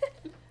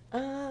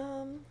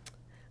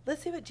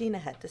 Let's see what Gina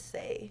had to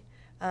say.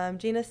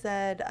 Gina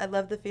said, "I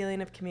love the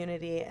feeling of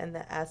community and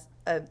the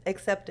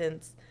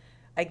acceptance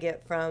I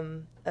get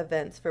from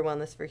events for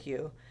Wellness for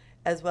Hugh,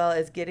 as well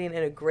as getting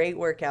in a great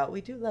workout." We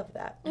do love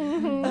that.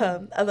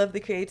 I love the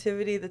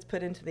creativity that's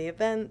put into the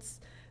events,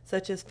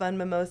 such as fun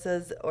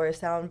mimosas or a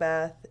sound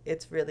bath.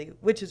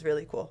 Which is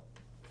really cool.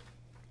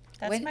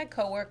 That's my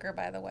coworker,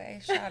 by the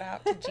way. Shout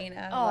out to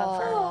Gina.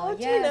 Love her. Oh,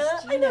 Gina.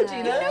 I know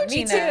Gina. I know Me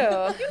Gina.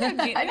 too. You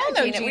know Gina. I know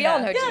Gina. We all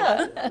know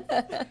Yeah.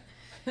 Gina.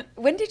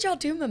 When did y'all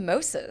do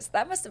mimosas?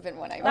 That must have been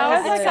when I That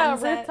was like a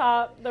sunset.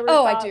 rooftop. The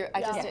Oh, I rooftop, do. I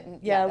yeah. just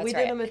didn't. Yeah, that's we right.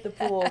 did them at the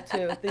pool,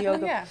 too. The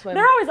yoga yeah. swim.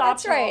 They're always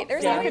That's optional. right.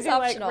 There's so always you could do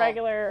optional. like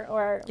regular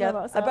or Yep,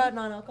 mimosa. I brought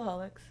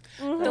non-alcoholics.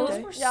 Those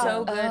Okay. were Yeah.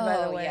 so good, by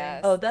the Oh, way.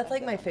 yes. Oh, that's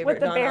like my favorite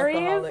the berries?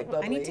 non-alcoholic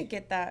bubbly. I need to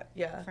get that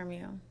Yeah. from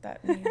you.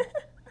 That new.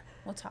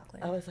 We'll talk I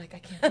later. was like, I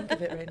can't think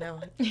of it right now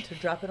to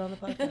drop it on the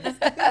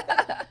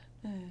podcast.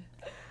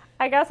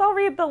 I guess I'll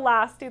read the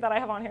last 2 that I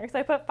have on here because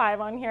I put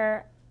 5 on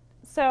here.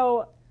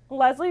 So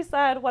Leslie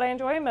said, what I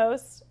enjoy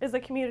most is the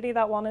community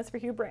that Wellness for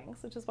Hugh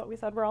brings, which is what we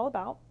said we're all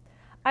about.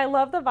 I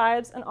love the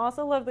vibes and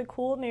also love the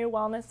cool new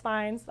wellness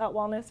finds that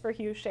Wellness for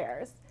Hugh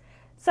shares.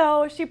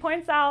 So she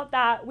points out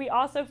that we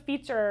also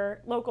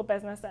feature local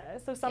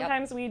businesses. So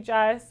sometimes we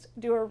just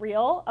do a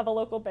reel of a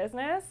local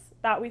business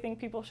that we think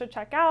people should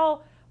check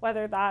out,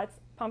 whether that's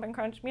Pump and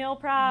Crunch Meal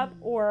Prep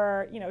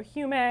or,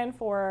 Human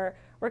for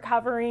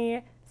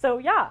recovery. So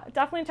yeah,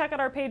 definitely check out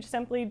our page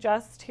simply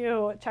just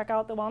to check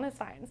out the wellness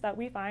finds that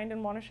we find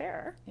and want to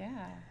share.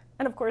 Yeah.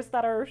 And of course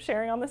that are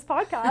sharing on this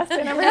podcast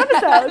in every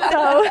episode.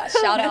 So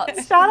Shout out.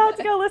 shout out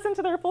to go listen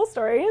to their full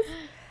stories.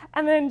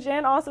 And then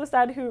Jen also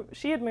said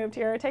she had moved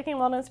here. Taking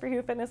Wellness for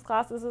You fitness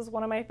classes is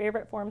one of my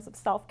favorite forms of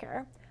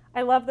self-care.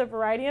 I love the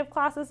variety of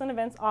classes and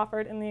events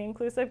offered and the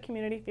inclusive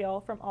community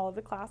feel from all of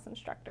the class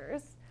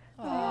instructors.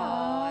 Oh,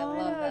 I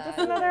love that. Just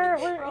another,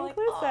 we're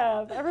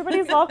inclusive.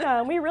 Everybody's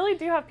welcome. We really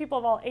do have people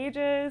of all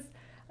ages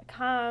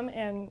come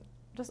and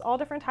just all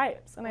different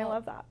types. And I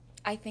love that.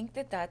 I think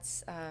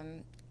that's,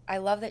 I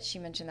love that she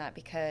mentioned that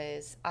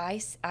because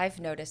I've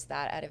noticed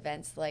that at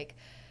events, like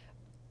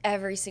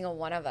every single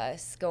one of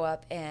us go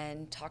up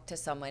and talk to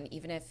someone,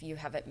 even if you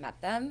haven't met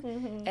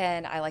them.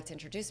 And I like to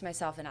introduce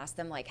myself and ask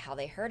them like how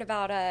they heard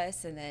about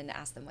us and then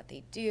ask them what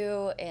they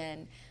do.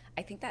 And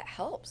I think that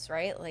helps,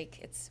 right?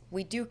 Like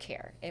we do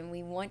care and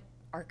we want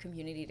our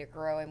community to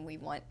grow and we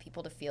want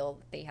people to feel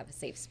that they have a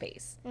safe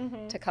space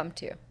to come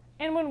to.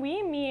 And when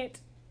we meet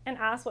and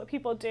ask what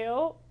people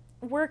do,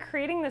 we're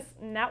creating this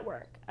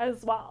network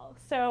as well.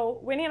 So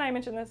Winnie and I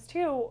mentioned this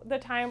too, the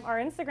time our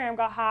Instagram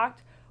got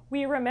hacked,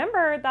 we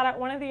remembered that at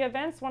one of the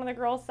events, one of the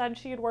girls said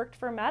she had worked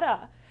for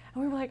Meta.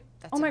 And we were like,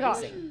 That's oh my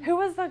amazing. gosh, who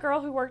was the girl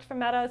who worked for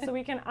Meta so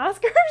we can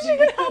ask her if she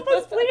can help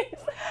us,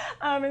 please?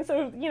 And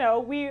so,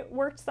 we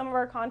worked some of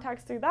our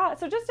contacts through that.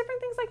 So just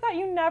different things like that.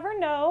 You never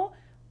know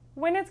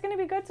when it's going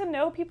to be good to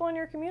know people in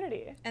your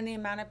community. And the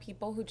amount of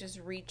people who just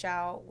reach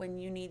out when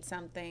you need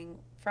something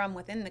from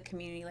within the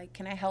community, like,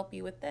 can I help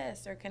you with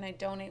this or can I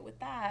donate with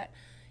that?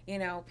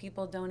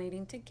 People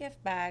donating to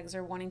gift bags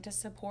or wanting to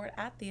support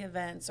at the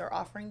events or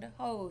offering to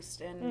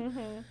host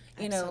and,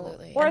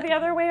 Absolutely. Or the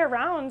other way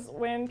around,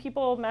 when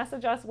people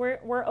message us,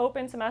 we're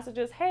open to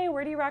messages. Hey,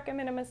 where do you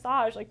recommend a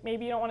massage? Like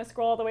maybe you don't want to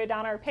scroll all the way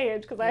down our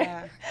page because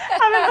I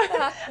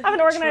haven't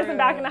organized them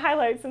back into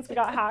highlights since we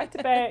got hacked.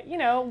 But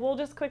we'll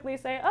just quickly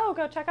say, oh,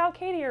 go check out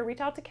Katie or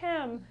reach out to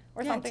Kim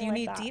or something like that. Do you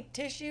need deep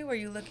tissue? Are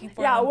you looking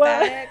for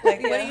lymphatic?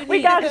 Like, what do you need?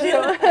 We got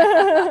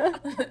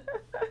you.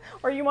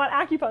 Or you want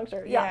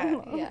acupuncture?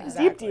 Yeah,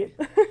 exactly.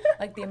 Deep.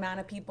 Like the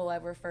amount of people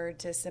I've referred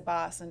to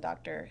Sebas and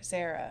Dr.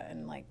 Sarah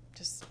and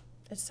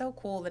it's so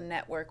cool the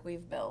network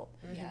we've built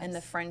and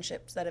the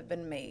friendships that have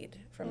been made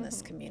from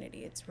this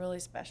community. It's really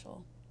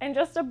special. And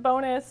just a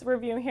bonus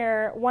review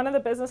here, one of the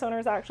business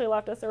owners actually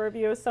left us a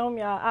review,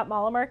 Somya at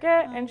Mala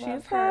Market, and she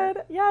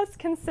said, yes,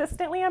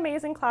 consistently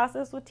amazing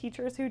classes with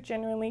teachers who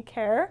genuinely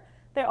care.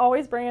 They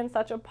always bring in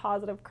such a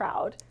positive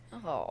crowd.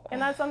 Oh.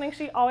 And that's something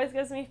she always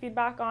gives me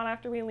feedback on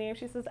after we leave.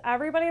 She says,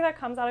 everybody that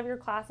comes out of your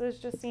classes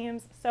just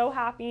seems so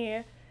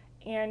happy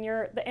and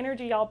the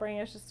energy y'all bring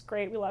is just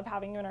great. We love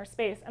having you in our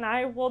space. And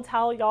I will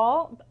tell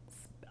y'all,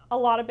 a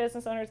lot of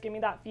business owners give me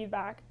that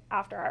feedback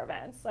after our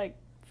events, like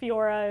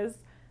Fiora's,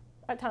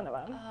 a ton of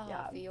them.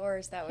 Oh,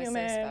 yours, that was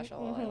Human. so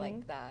special. I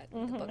like that. The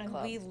book And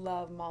club. we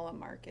love Mala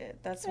Market.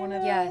 That's one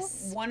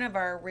of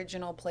our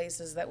original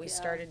places that we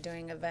started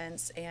doing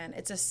events, and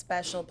it's a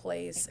special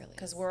place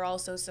because we're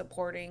also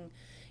supporting,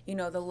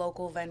 the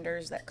local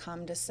vendors that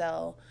come to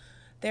sell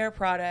their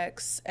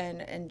products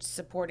and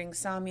supporting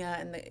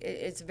Samya, and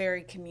it's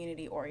very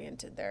community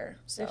oriented there.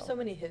 So. There's so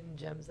many hidden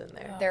gems in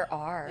there. There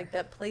are. Like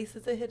that place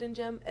is a hidden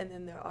gem, and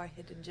then there are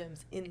hidden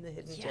gems in the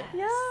hidden gem.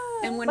 Yeah.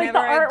 And Like whenever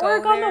the I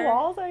artwork go on there, the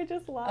walls, I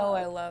just love. Oh,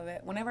 I love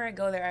it. Whenever I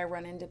go there, I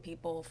run into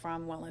people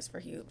from Wellness for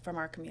You, from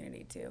our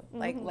community too.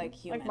 Like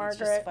Human.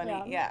 Margaret, It's just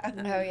funny. Yeah.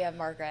 Oh, yeah,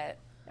 Margaret.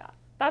 Yeah,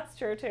 that's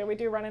true too. We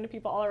do run into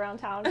people all around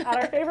town at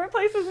our favorite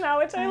places now,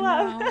 which I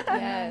love.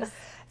 Yes.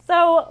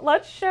 So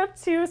let's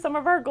shift to some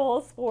of our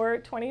goals for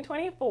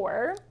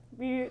 2024.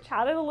 We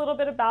chatted a little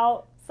bit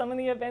about some of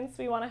the events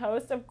we want to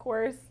host. Of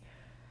course,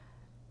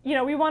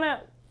 we want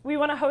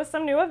to host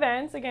some new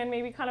events, again,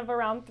 maybe kind of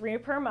around 3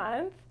 per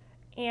month.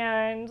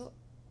 And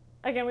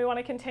again, we want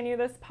to continue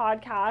this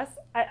podcast.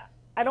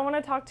 I don't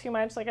want to talk too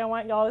much, I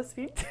want y'all to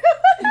speak because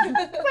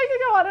I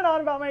could go on and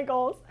on about my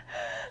goals.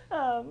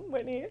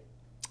 Whitney?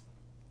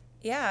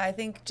 Yeah, I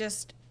think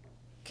just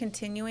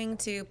continuing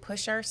to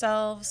push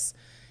ourselves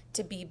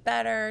to be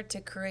better,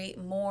 to create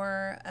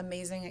more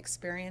amazing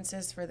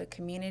experiences for the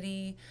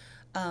community.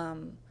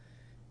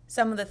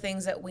 Some of the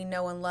things that we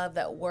know and love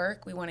that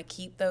work, we want to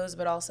keep those,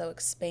 but also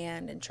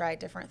expand and try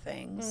different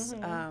things.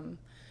 And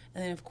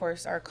then, of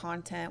course, our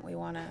content, we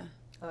want to...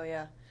 Oh,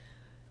 yeah.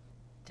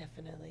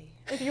 Definitely.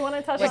 If you want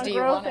to touch on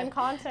growth and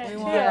content, we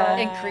too. want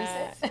to increase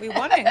it. We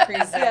want to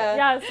increase it. Yeah.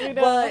 Yes, we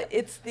do. Well,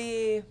 it's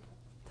the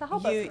to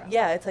help us grow.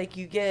 Yeah, it's like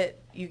you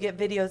get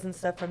videos and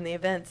stuff from the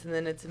events, and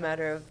then it's a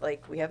matter of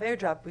like we have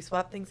airdrop, we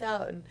swap things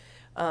out, and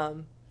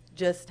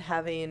just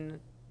having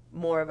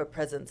more of a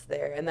presence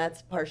there. And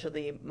that's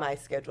partially my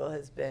schedule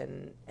has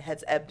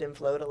ebbed and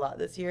flowed a lot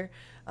this year,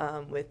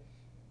 with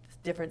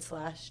different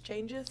slash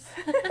changes,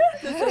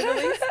 to say the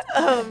least.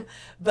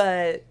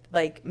 But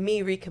like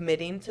me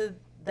recommitting to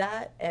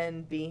that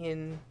and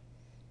being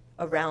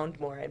around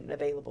more and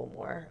available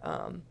more,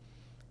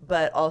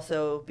 but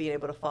also being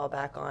able to fall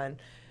back on.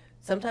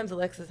 Sometimes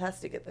Alexis has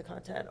to get the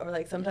content, or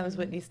like sometimes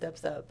Whitney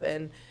steps up,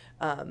 and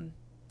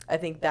I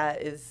think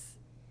that is.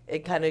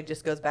 It kind of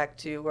just goes back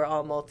to we're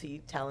all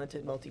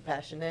multi-talented,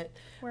 multi-passionate.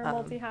 Wear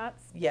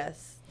multi-hats.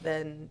 Yes,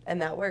 and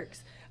that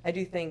works. I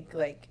do think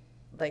like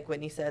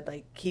Whitney said,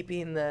 like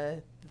keeping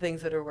the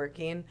things that are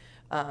working.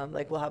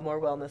 Like we'll have more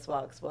wellness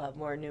walks, we'll have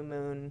more new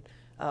moon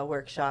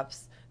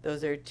workshops.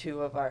 Those are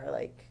two of our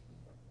like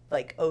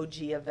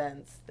OG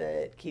events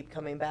that keep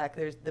coming back.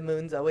 There's the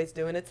moon's always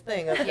doing its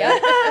thing. Yeah.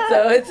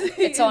 So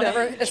it's on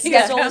the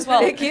schedule as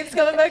well. It keeps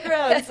coming back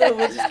around, so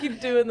we'll just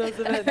keep doing those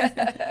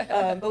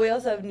events. But we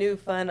also have new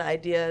fun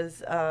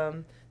ideas.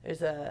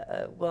 There's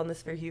a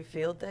Wellness for Hugh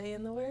field day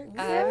in the works.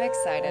 I'm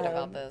excited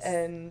about this.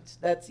 And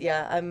that's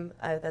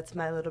that's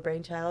my little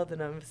brainchild,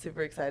 and I'm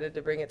super excited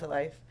to bring it to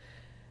life.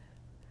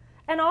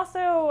 And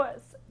also,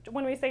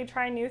 when we say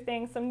try new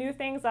things, some new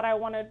things that I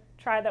want to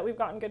try that we've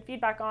gotten good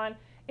feedback on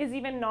is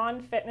even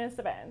non-fitness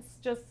events,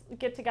 just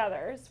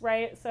get-togethers,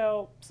 right?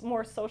 So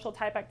more social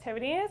type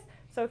activities.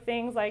 So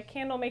things like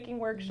candle making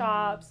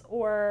workshops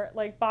or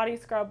like body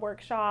scrub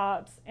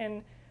workshops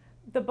and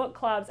the book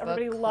clubs.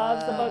 Everybody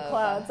loves the book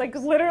clubs. Like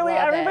literally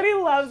everybody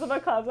loves the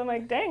book clubs. I'm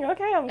like, dang,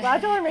 okay, I'm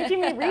glad y'all are making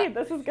me read.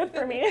 This is good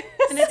for me.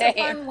 And it's a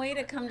fun way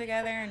to come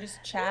together and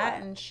just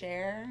chat and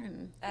share.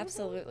 And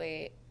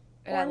Absolutely.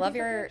 And I love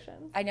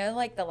I know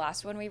like the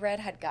last one we read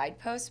had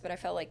guideposts, but I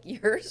felt like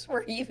yours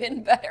were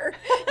even better.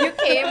 You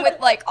came with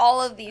like all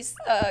of these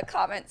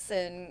comments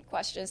and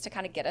questions to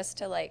kind of get us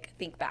to like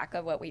think back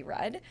of what we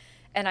read.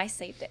 And I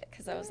saved it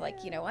because I was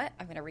like, you know what?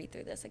 I'm going to read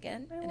through this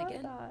again and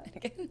again and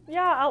again.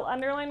 Yeah, I'll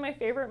underline my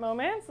favorite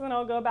moments, and then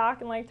I'll go back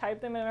and like type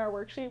them in our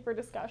worksheet for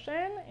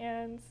discussion.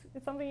 And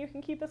it's something you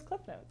can keep as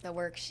clip notes. The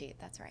worksheet,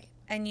 that's right.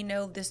 And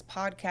this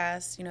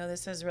podcast,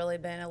 this has really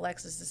been,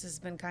 Alexis, this has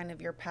been kind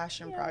of your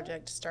passion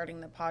project,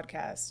 starting the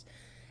podcast.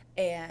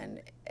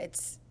 And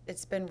it's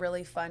been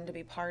really fun to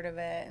be part of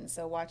it. And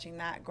so watching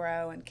that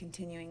grow and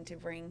continuing to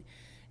bring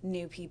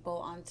new people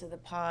onto the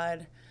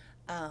pod.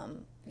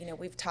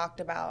 We've talked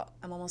about,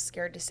 I'm almost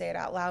scared to say it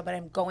out loud, but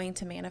I'm going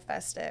to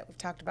manifest it. We've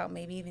talked about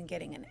maybe even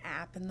getting an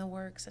app in the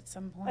works at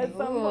some point. At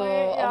some point,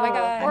 yeah. Oh my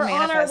God. Or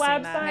on our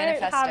website,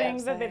 having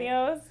the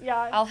videos.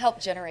 Yeah. I'll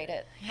help generate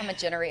it. I'm a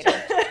generator.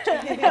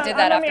 I did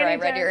that after I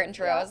read your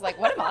intro. I was like,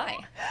 what am I?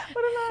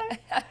 What am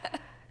I?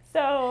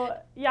 So,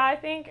 yeah, I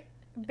think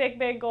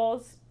big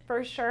goals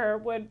for sure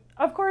would,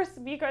 of course,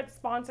 be good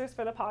sponsors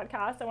for the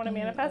podcast. I want to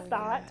manifest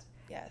that.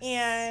 Yeah. Yes.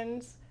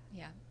 And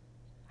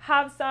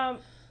have some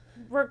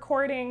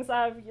recordings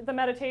of the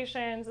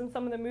meditations and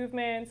some of the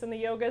movements and the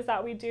yogas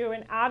that we do,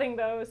 and adding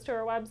those to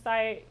our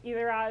website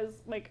either as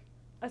like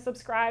a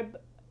subscribe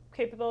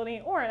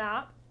capability or an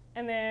app.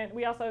 And then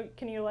we also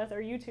can utilize our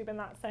YouTube in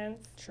that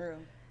sense. True.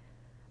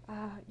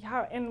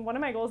 And one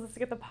of my goals is to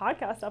get the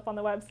podcast up on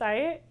the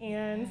website,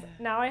 and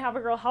now I have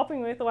a girl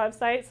helping me with the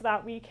website so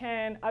that we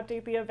can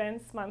update the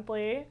events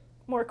monthly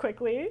more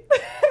quickly.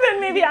 Then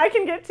maybe I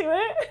can get to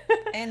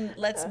it. And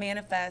let's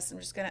manifest. I'm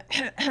just gonna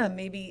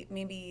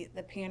maybe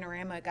the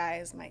panorama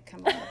guys might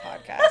come on the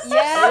podcast.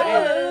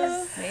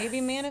 Yes. So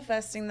maybe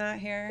manifesting that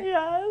here.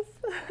 Yes.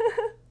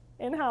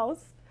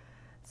 In-house.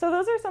 So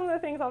those are some of the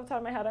things off the top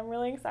of my head. I'm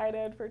really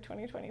excited for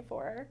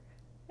 2024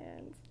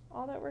 and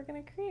all that we're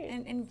going to create.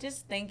 And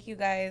just thank you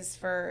guys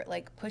for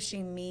like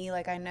pushing me.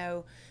 Like I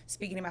know,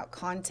 speaking about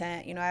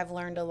content, I've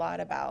learned a lot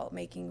about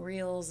making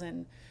reels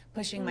and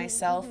pushing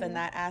myself in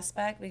that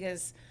aspect,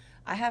 because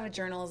I have a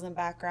journalism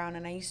background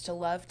and I used to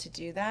love to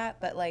do that,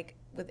 but like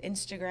with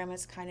Instagram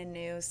it's kind of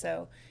new.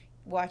 So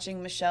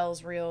watching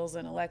Michelle's reels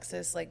and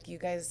Alexis, like you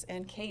guys,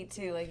 and Kate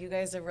too, like you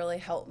guys have really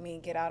helped me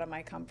get out of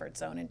my comfort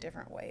zone in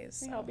different ways.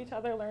 We help each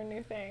other learn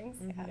new things.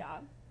 Yeah,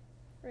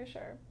 for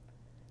sure.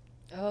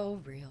 Oh,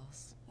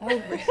 reels.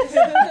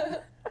 I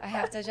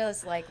have to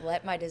just like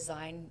let my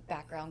design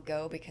background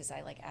go, because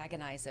I like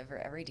agonize over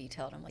every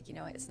detail, and I'm like,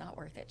 it's not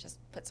worth it. Just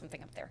put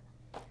something up there.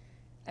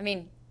 I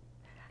mean,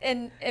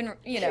 and I go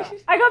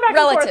back and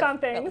forth on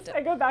things.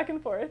 I go back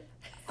and forth.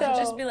 So I'll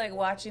just be like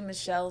watching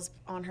Michelle's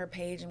on her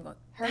page and going,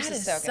 hers that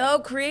is is so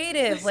good.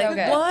 creative. So like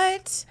good.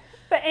 What?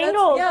 The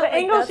angle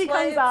she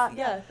comes at.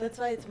 Yeah, that's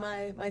why it's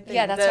my thing.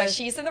 Yeah, that's why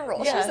she's in the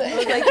role. Yeah, I was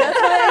like,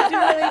 that's why I do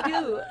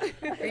what I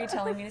do. Are you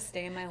telling me to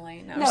stay in my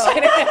lane? No, No,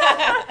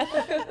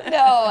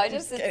 I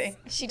just kidding.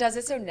 She does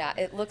it so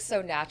it looks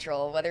so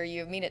natural, whether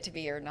you mean it to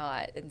be or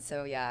not. And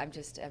so I'm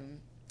just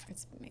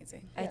it's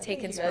amazing. I take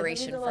thank you guys. It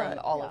inspiration means a from lot.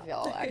 all of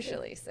y'all,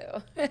 actually.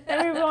 So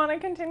And we want to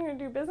continue to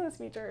do business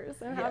features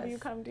and have Yes. you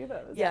come do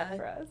those Yeah.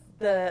 for us.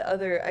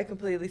 I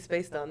completely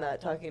spaced on that,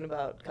 talking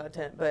about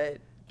content, but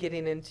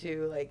getting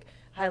into like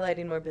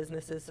highlighting more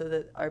businesses so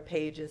that our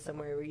page is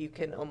somewhere where you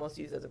can almost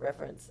use as a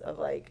reference of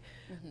like,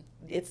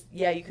 it's,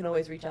 you can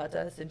always reach out to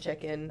us and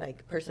check in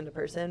like person to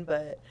person,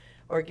 but,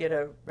 or get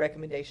a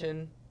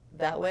recommendation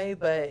that way,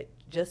 but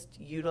just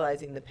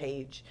utilizing the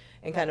page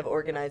and kind of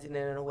organizing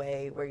it in a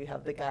way where you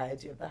have the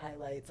guides, you have the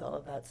highlights, all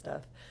of that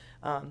stuff,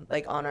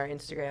 like on our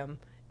Instagram,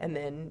 and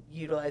then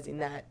utilizing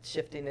that,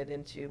 shifting it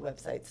into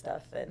website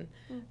stuff, and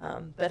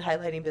but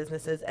highlighting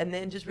businesses, and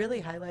then just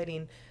really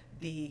highlighting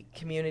the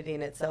community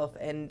in itself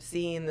and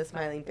seeing the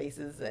smiling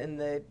faces and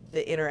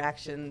the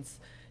interactions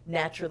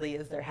naturally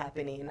as they're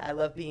happening. I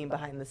love being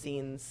behind the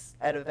scenes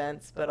at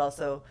events, but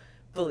also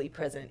fully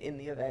present in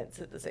the events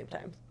at the same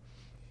time.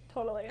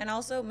 Totally. And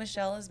also,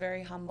 Michelle is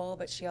very humble,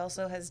 but she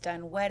also has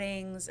done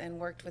weddings and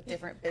worked with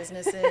different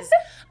businesses.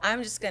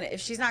 I'm just going to, if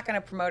she's not going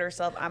to promote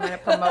herself, I'm going to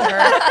promote her.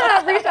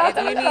 If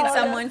you need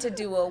someone to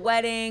do a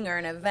wedding or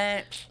an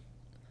event,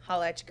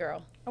 holla at your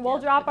girl. And we'll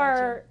drop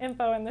our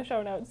info in the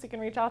show notes. You can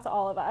reach out to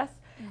all of us.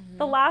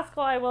 The last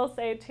goal I will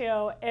say,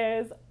 too,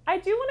 is I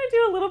do want to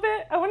do a little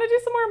bit, I want to do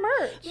some more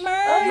merch.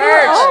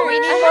 Merch. We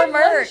need more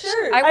merch.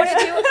 I want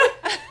to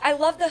do, I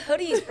love the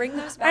hoodies. Bring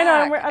those back.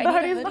 I know, the need a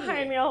hoodies hoodie.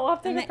 behind me. I'll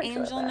have to And take a the picture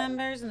angel of it.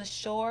 numbers and the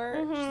shorts.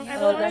 I Oh, really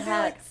the want to do like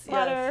hats,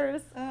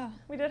 sweaters. Oh.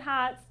 We did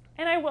hats.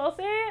 And I will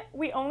say,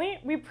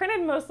 we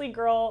printed mostly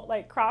girl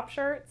like crop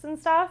shirts and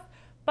stuff,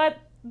 but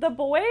the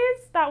boys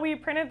that we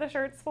printed the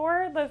shirts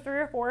for, the 3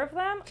 or 4 of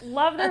them,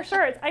 love their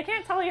shirts. I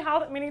can't tell you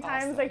how many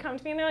times they come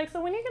to me and they're like,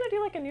 so when are you going to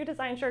do like a new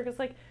design shirt? Because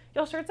like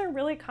your shirts are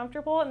really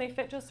comfortable and they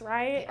fit just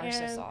right. They are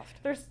so and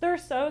soft. They're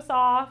so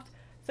soft.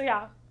 So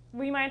yeah,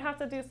 we might have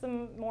to do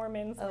some more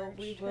men's merch.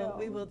 We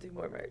will do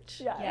more merch.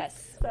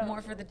 Yes. So.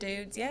 More for the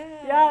dudes,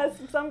 yeah. Yes,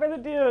 some for the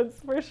dudes,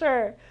 for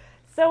sure.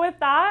 So with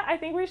that, I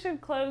think we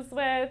should close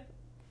with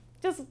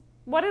just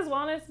what does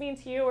wellness mean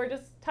to you, or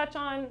just touch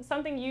on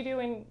something you do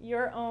in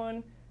your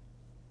own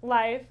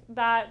life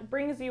that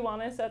brings you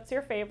wellness, that's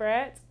your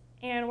favorite,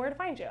 and where to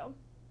find you.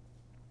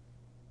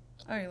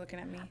 Oh, you're looking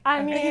at me.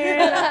 I mean,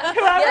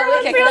 whoever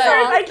wants to kick it go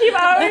first, off. I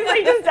keep always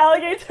like just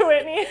delegate to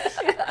Whitney.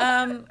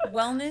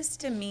 Wellness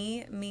to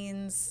me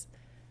means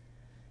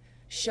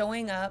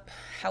showing up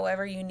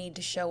however you need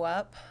to show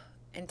up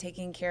and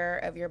taking care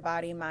of your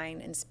body,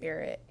 mind, and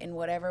spirit in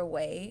whatever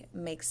way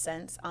makes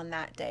sense on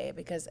that day,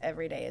 because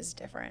every day is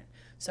different.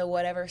 So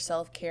whatever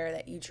self-care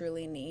that you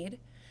truly need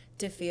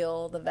to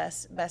feel the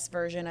best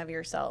version of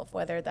yourself,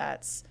 whether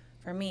that's,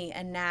 for me,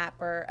 a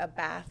nap or a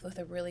bath with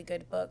a really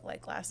good book.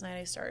 Like last night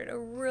I started a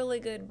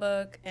really good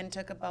book and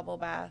took a bubble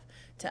bath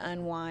to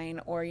unwind,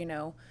 or, you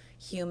know,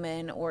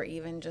 human, or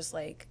even just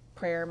like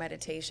prayer,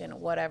 meditation,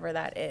 whatever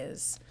that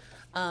is.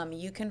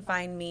 You can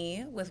find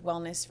me with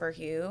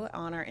WellnessForHou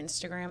on our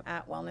Instagram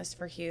at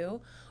WellnessForHou,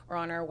 or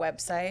on our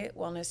website,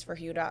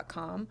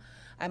 WellnessForHou.com.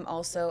 I'm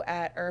also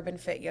at Urban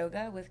Fit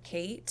Yoga with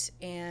Kate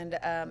and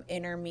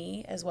Inner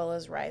Me, as well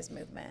as Rise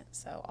Movement.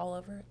 So all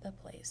over the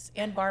place.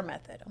 And Bar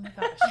Method. Oh my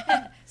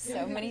gosh.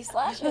 So many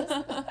slashes.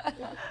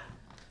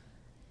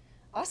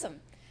 Awesome.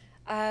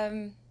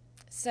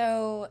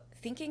 So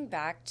thinking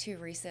back to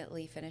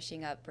recently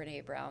finishing up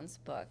Brene Brown's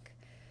book,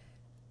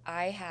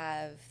 I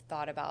have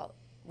thought about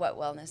what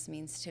wellness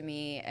means to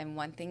me. And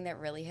one thing that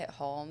really hit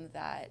home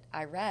that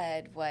I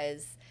read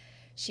was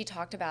she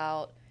talked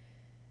about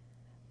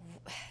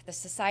the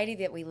society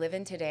that we live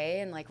in today,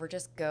 and like we're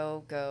just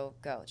go,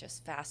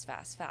 just fast.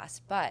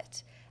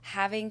 But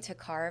having to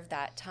carve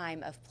that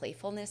time of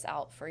playfulness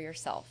out for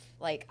yourself.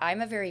 Like,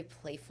 I'm a very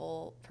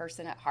playful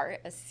person at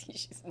heart, as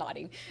she's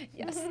nodding,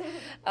 yes.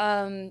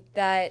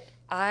 That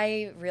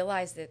I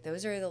realized that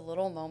those are the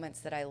little moments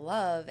that I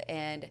love,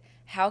 and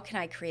how can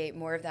I create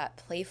more of that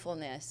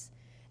playfulness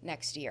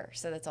next year?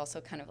 So that's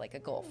also kind of like a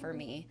goal for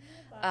me.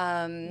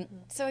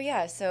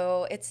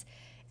 So it's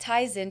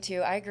ties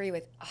into, I agree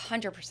with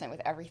 100%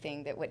 with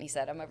everything that Whitney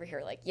said. I'm over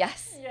here like,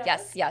 yes.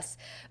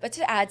 But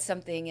to add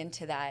something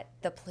into that,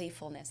 the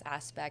playfulness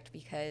aspect,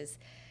 because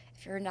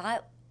if you're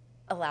not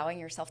allowing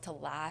yourself to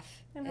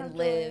laugh and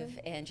live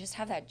and just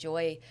have that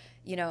joy,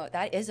 you know,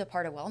 that is a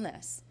part of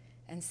wellness.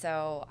 And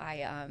so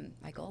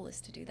my goal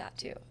is to do that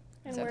too.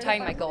 And so I'm where to tying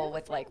my find goal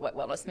with like what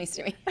wellness means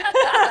to me.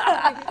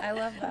 I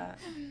love that.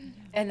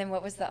 And then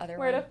what was the other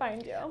Where one? to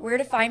find you. Where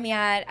to find me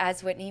at,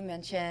 as Whitney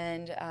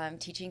mentioned,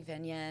 teaching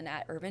Vinyan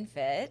at Urban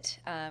Fit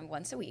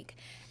once a week.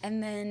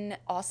 And then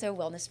also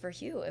Wellness for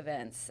Hugh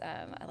events.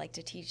 I like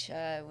to teach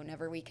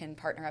whenever we can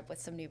partner up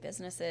with some new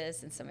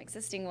businesses and some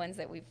existing ones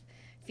that we've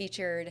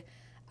featured,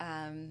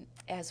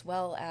 as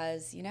well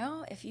as, you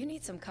know, if you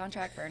need some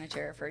contract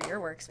furniture for your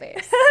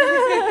workspace,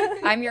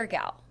 I'm your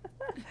gal.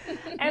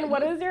 And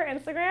what is your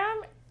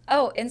Instagram?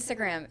 Oh,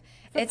 Instagram.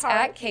 It's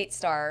hard. at Kate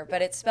Star,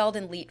 but it's spelled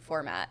in LEET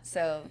format.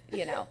 So,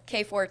 you know,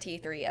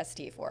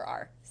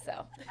 K4T3ST4R.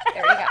 So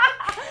there you go.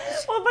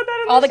 We'll put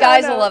that in All the show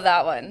guys will notes. love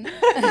that one.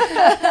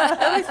 I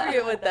always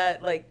forget what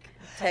that like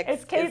text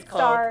It's Kate is called.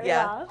 Star.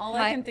 Yeah. Yeah. All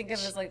My- I can think of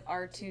is like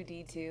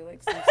R2D2.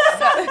 Like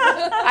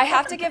I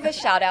have to give a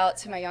shout out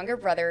to my younger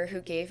brother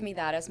who gave me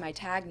that as my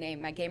tag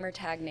name, my gamer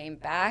tag name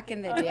back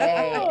in the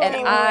day.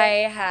 And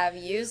I have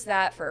used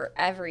that for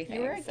everything.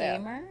 you were a so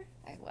gamer?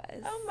 I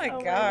was. Oh my Oh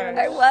my gosh.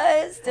 goodness. I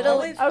was. Did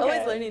Always, a,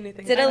 always learning new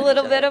things. did a about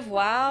little each bit other. of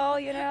WoW,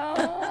 you know.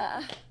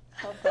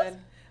 How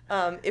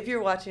fun. If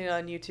you're watching it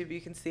on YouTube,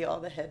 you can see all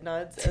the head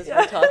nods as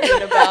we're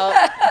talking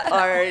about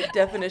our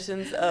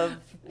definitions of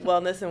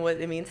wellness and what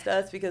it means to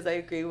us, because I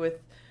agree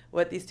with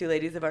what these two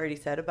ladies have already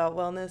said about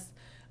wellness.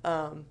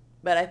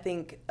 But I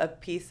think a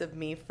piece of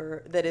me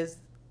that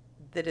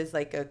is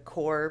like a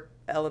core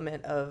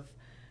element of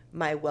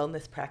my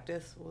wellness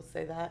practice, we'll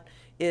say that,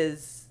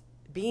 is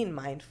being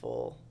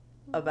mindful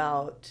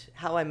about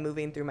how I'm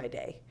moving through my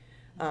day.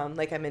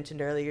 Like I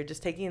mentioned earlier,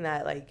 just taking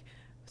that, like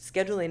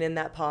scheduling in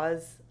that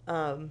pause.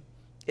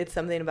 It's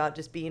something about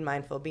just being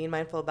mindful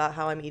about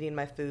how I'm eating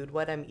my food,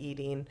 what I'm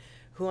eating,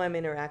 who I'm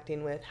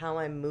interacting with, how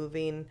I'm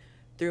moving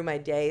through my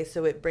day.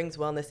 So it brings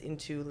wellness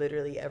into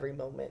literally every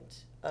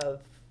moment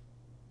of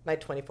my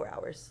 24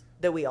 hours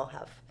that we all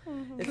have.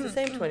 It's the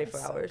same 24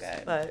 hours,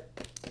 good. but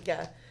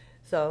yeah.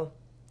 So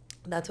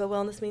that's what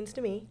wellness means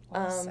to me.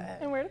 Well said.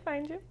 And where to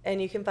find you?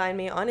 And you can find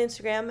me on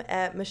Instagram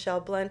at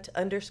 @MichelleBlunt_.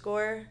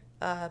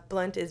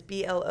 Blunt is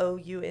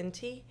BLOUNT.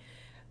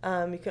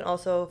 You can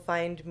also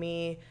find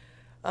me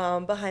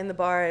behind the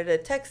bar at a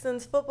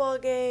Texans football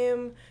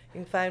game. You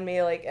can find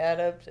me like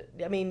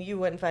you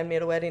wouldn't find me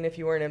at a wedding if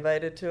you weren't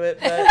invited to it,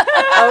 but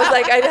I was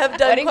like, I have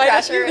done Wedding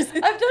crashers.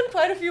 I've done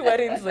quite a few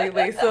weddings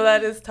lately, so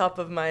that is top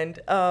of mind.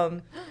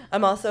 I'm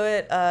also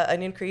at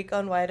Onion Creek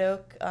on White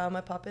Oak.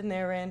 I pop in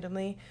there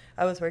randomly.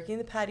 I was working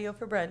the patio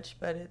for brunch,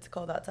 but it's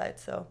cold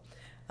outside, so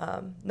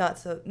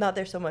not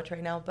there so much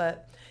right now.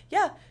 But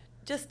yeah.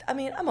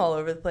 I'm all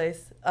over the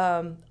place.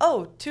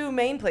 Two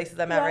main places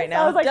I'm at right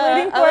now. I was like Duh.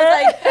 waiting for I was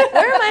it. like,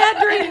 where am I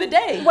at during the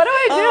day? What do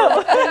I do?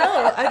 I don't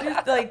know. I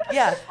just like,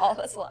 yeah. All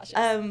the slashes.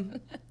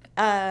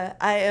 I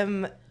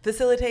am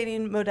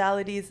facilitating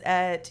modalities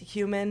at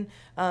Human.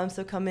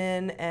 So come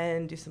in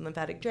and do some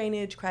lymphatic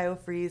drainage, cryo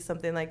freeze,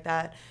 something like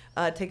that.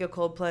 Take a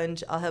cold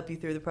plunge. I'll help you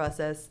through the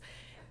process.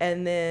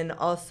 And then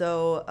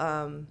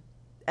also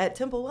at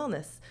Temple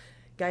Wellness,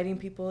 guiding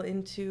people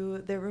into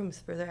their rooms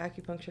for their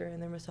acupuncture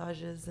and their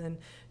massages, and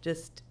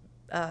just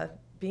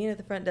being at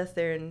the front desk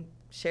there and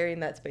sharing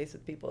that space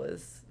with people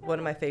is one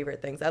of my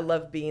favorite things. I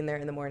love being there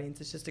in the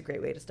mornings. It's just a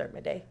great way to start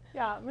my day.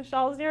 Yeah,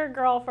 Michelle's your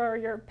girl for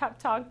your pep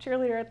talk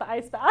cheerleader at the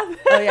ice bath.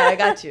 Oh yeah, I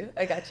got you.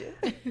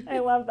 I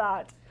love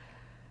that.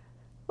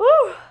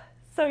 Woo!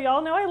 So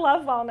y'all know I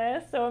love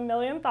wellness, so a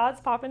million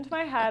thoughts pop into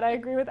my head. I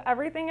agree with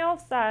everything y'all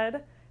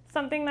said.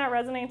 Something that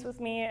resonates with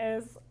me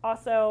is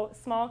also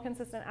small,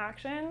 consistent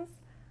actions.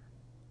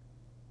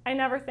 I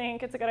never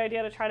think it's a good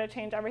idea to try to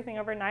change everything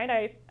overnight.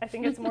 I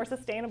think it's more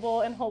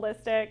sustainable and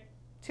holistic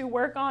to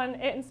work on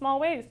it in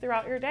small ways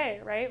throughout your day,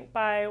 right?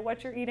 By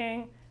what you're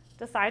eating,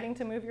 deciding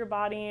to move your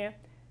body,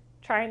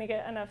 trying to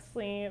get enough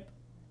sleep,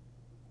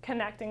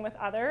 connecting with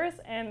others.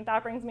 And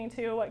that brings me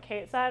to what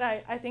Kate said.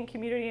 I think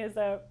community is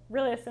a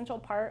really essential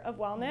part of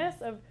wellness,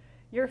 of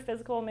your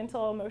physical,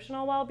 mental,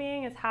 emotional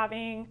well-being, is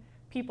having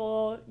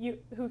people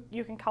who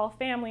you can call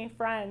family,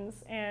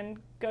 friends, and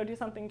go do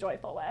something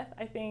joyful with.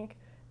 I think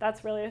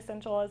that's really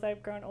essential as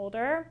I've grown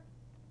older.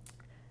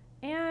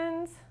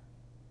 And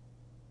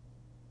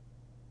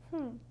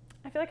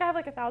I feel like I have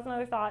like 1,000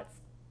 other thoughts.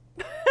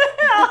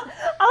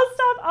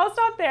 I'll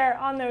stop there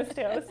on those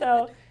two.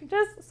 So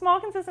just small,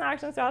 consistent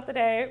actions throughout the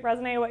day,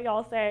 resonate with what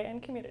y'all say,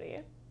 and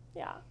community.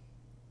 Yeah.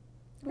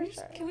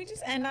 Can we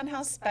just end on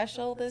how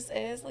special this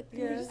is? Like,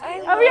 can we just-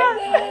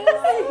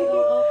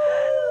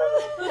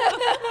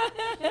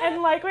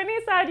 And like Whitney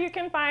said, you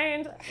can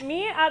find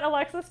me at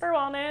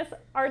WellnessForWellness,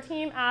 our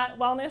team at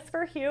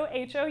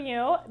WellnessForHou,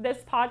 HOU,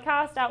 this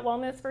podcast at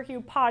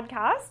WellnessForHou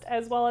Podcast,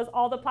 as well as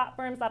all the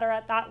platforms that are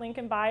at that link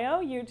in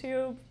bio,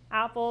 YouTube,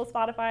 Apple,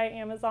 Spotify,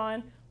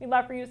 Amazon. We'd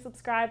love for you to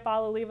subscribe,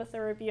 follow, leave us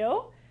a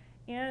review.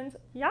 And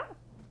yeah,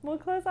 we'll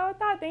close out with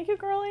that. Thank you,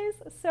 girlies,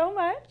 so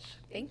much.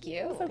 Thank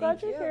you. So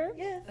glad you're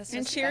here. This And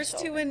was cheers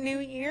special. to a new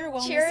year.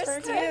 Wellness Cheers for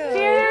to you.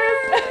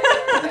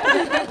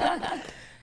 Cheers.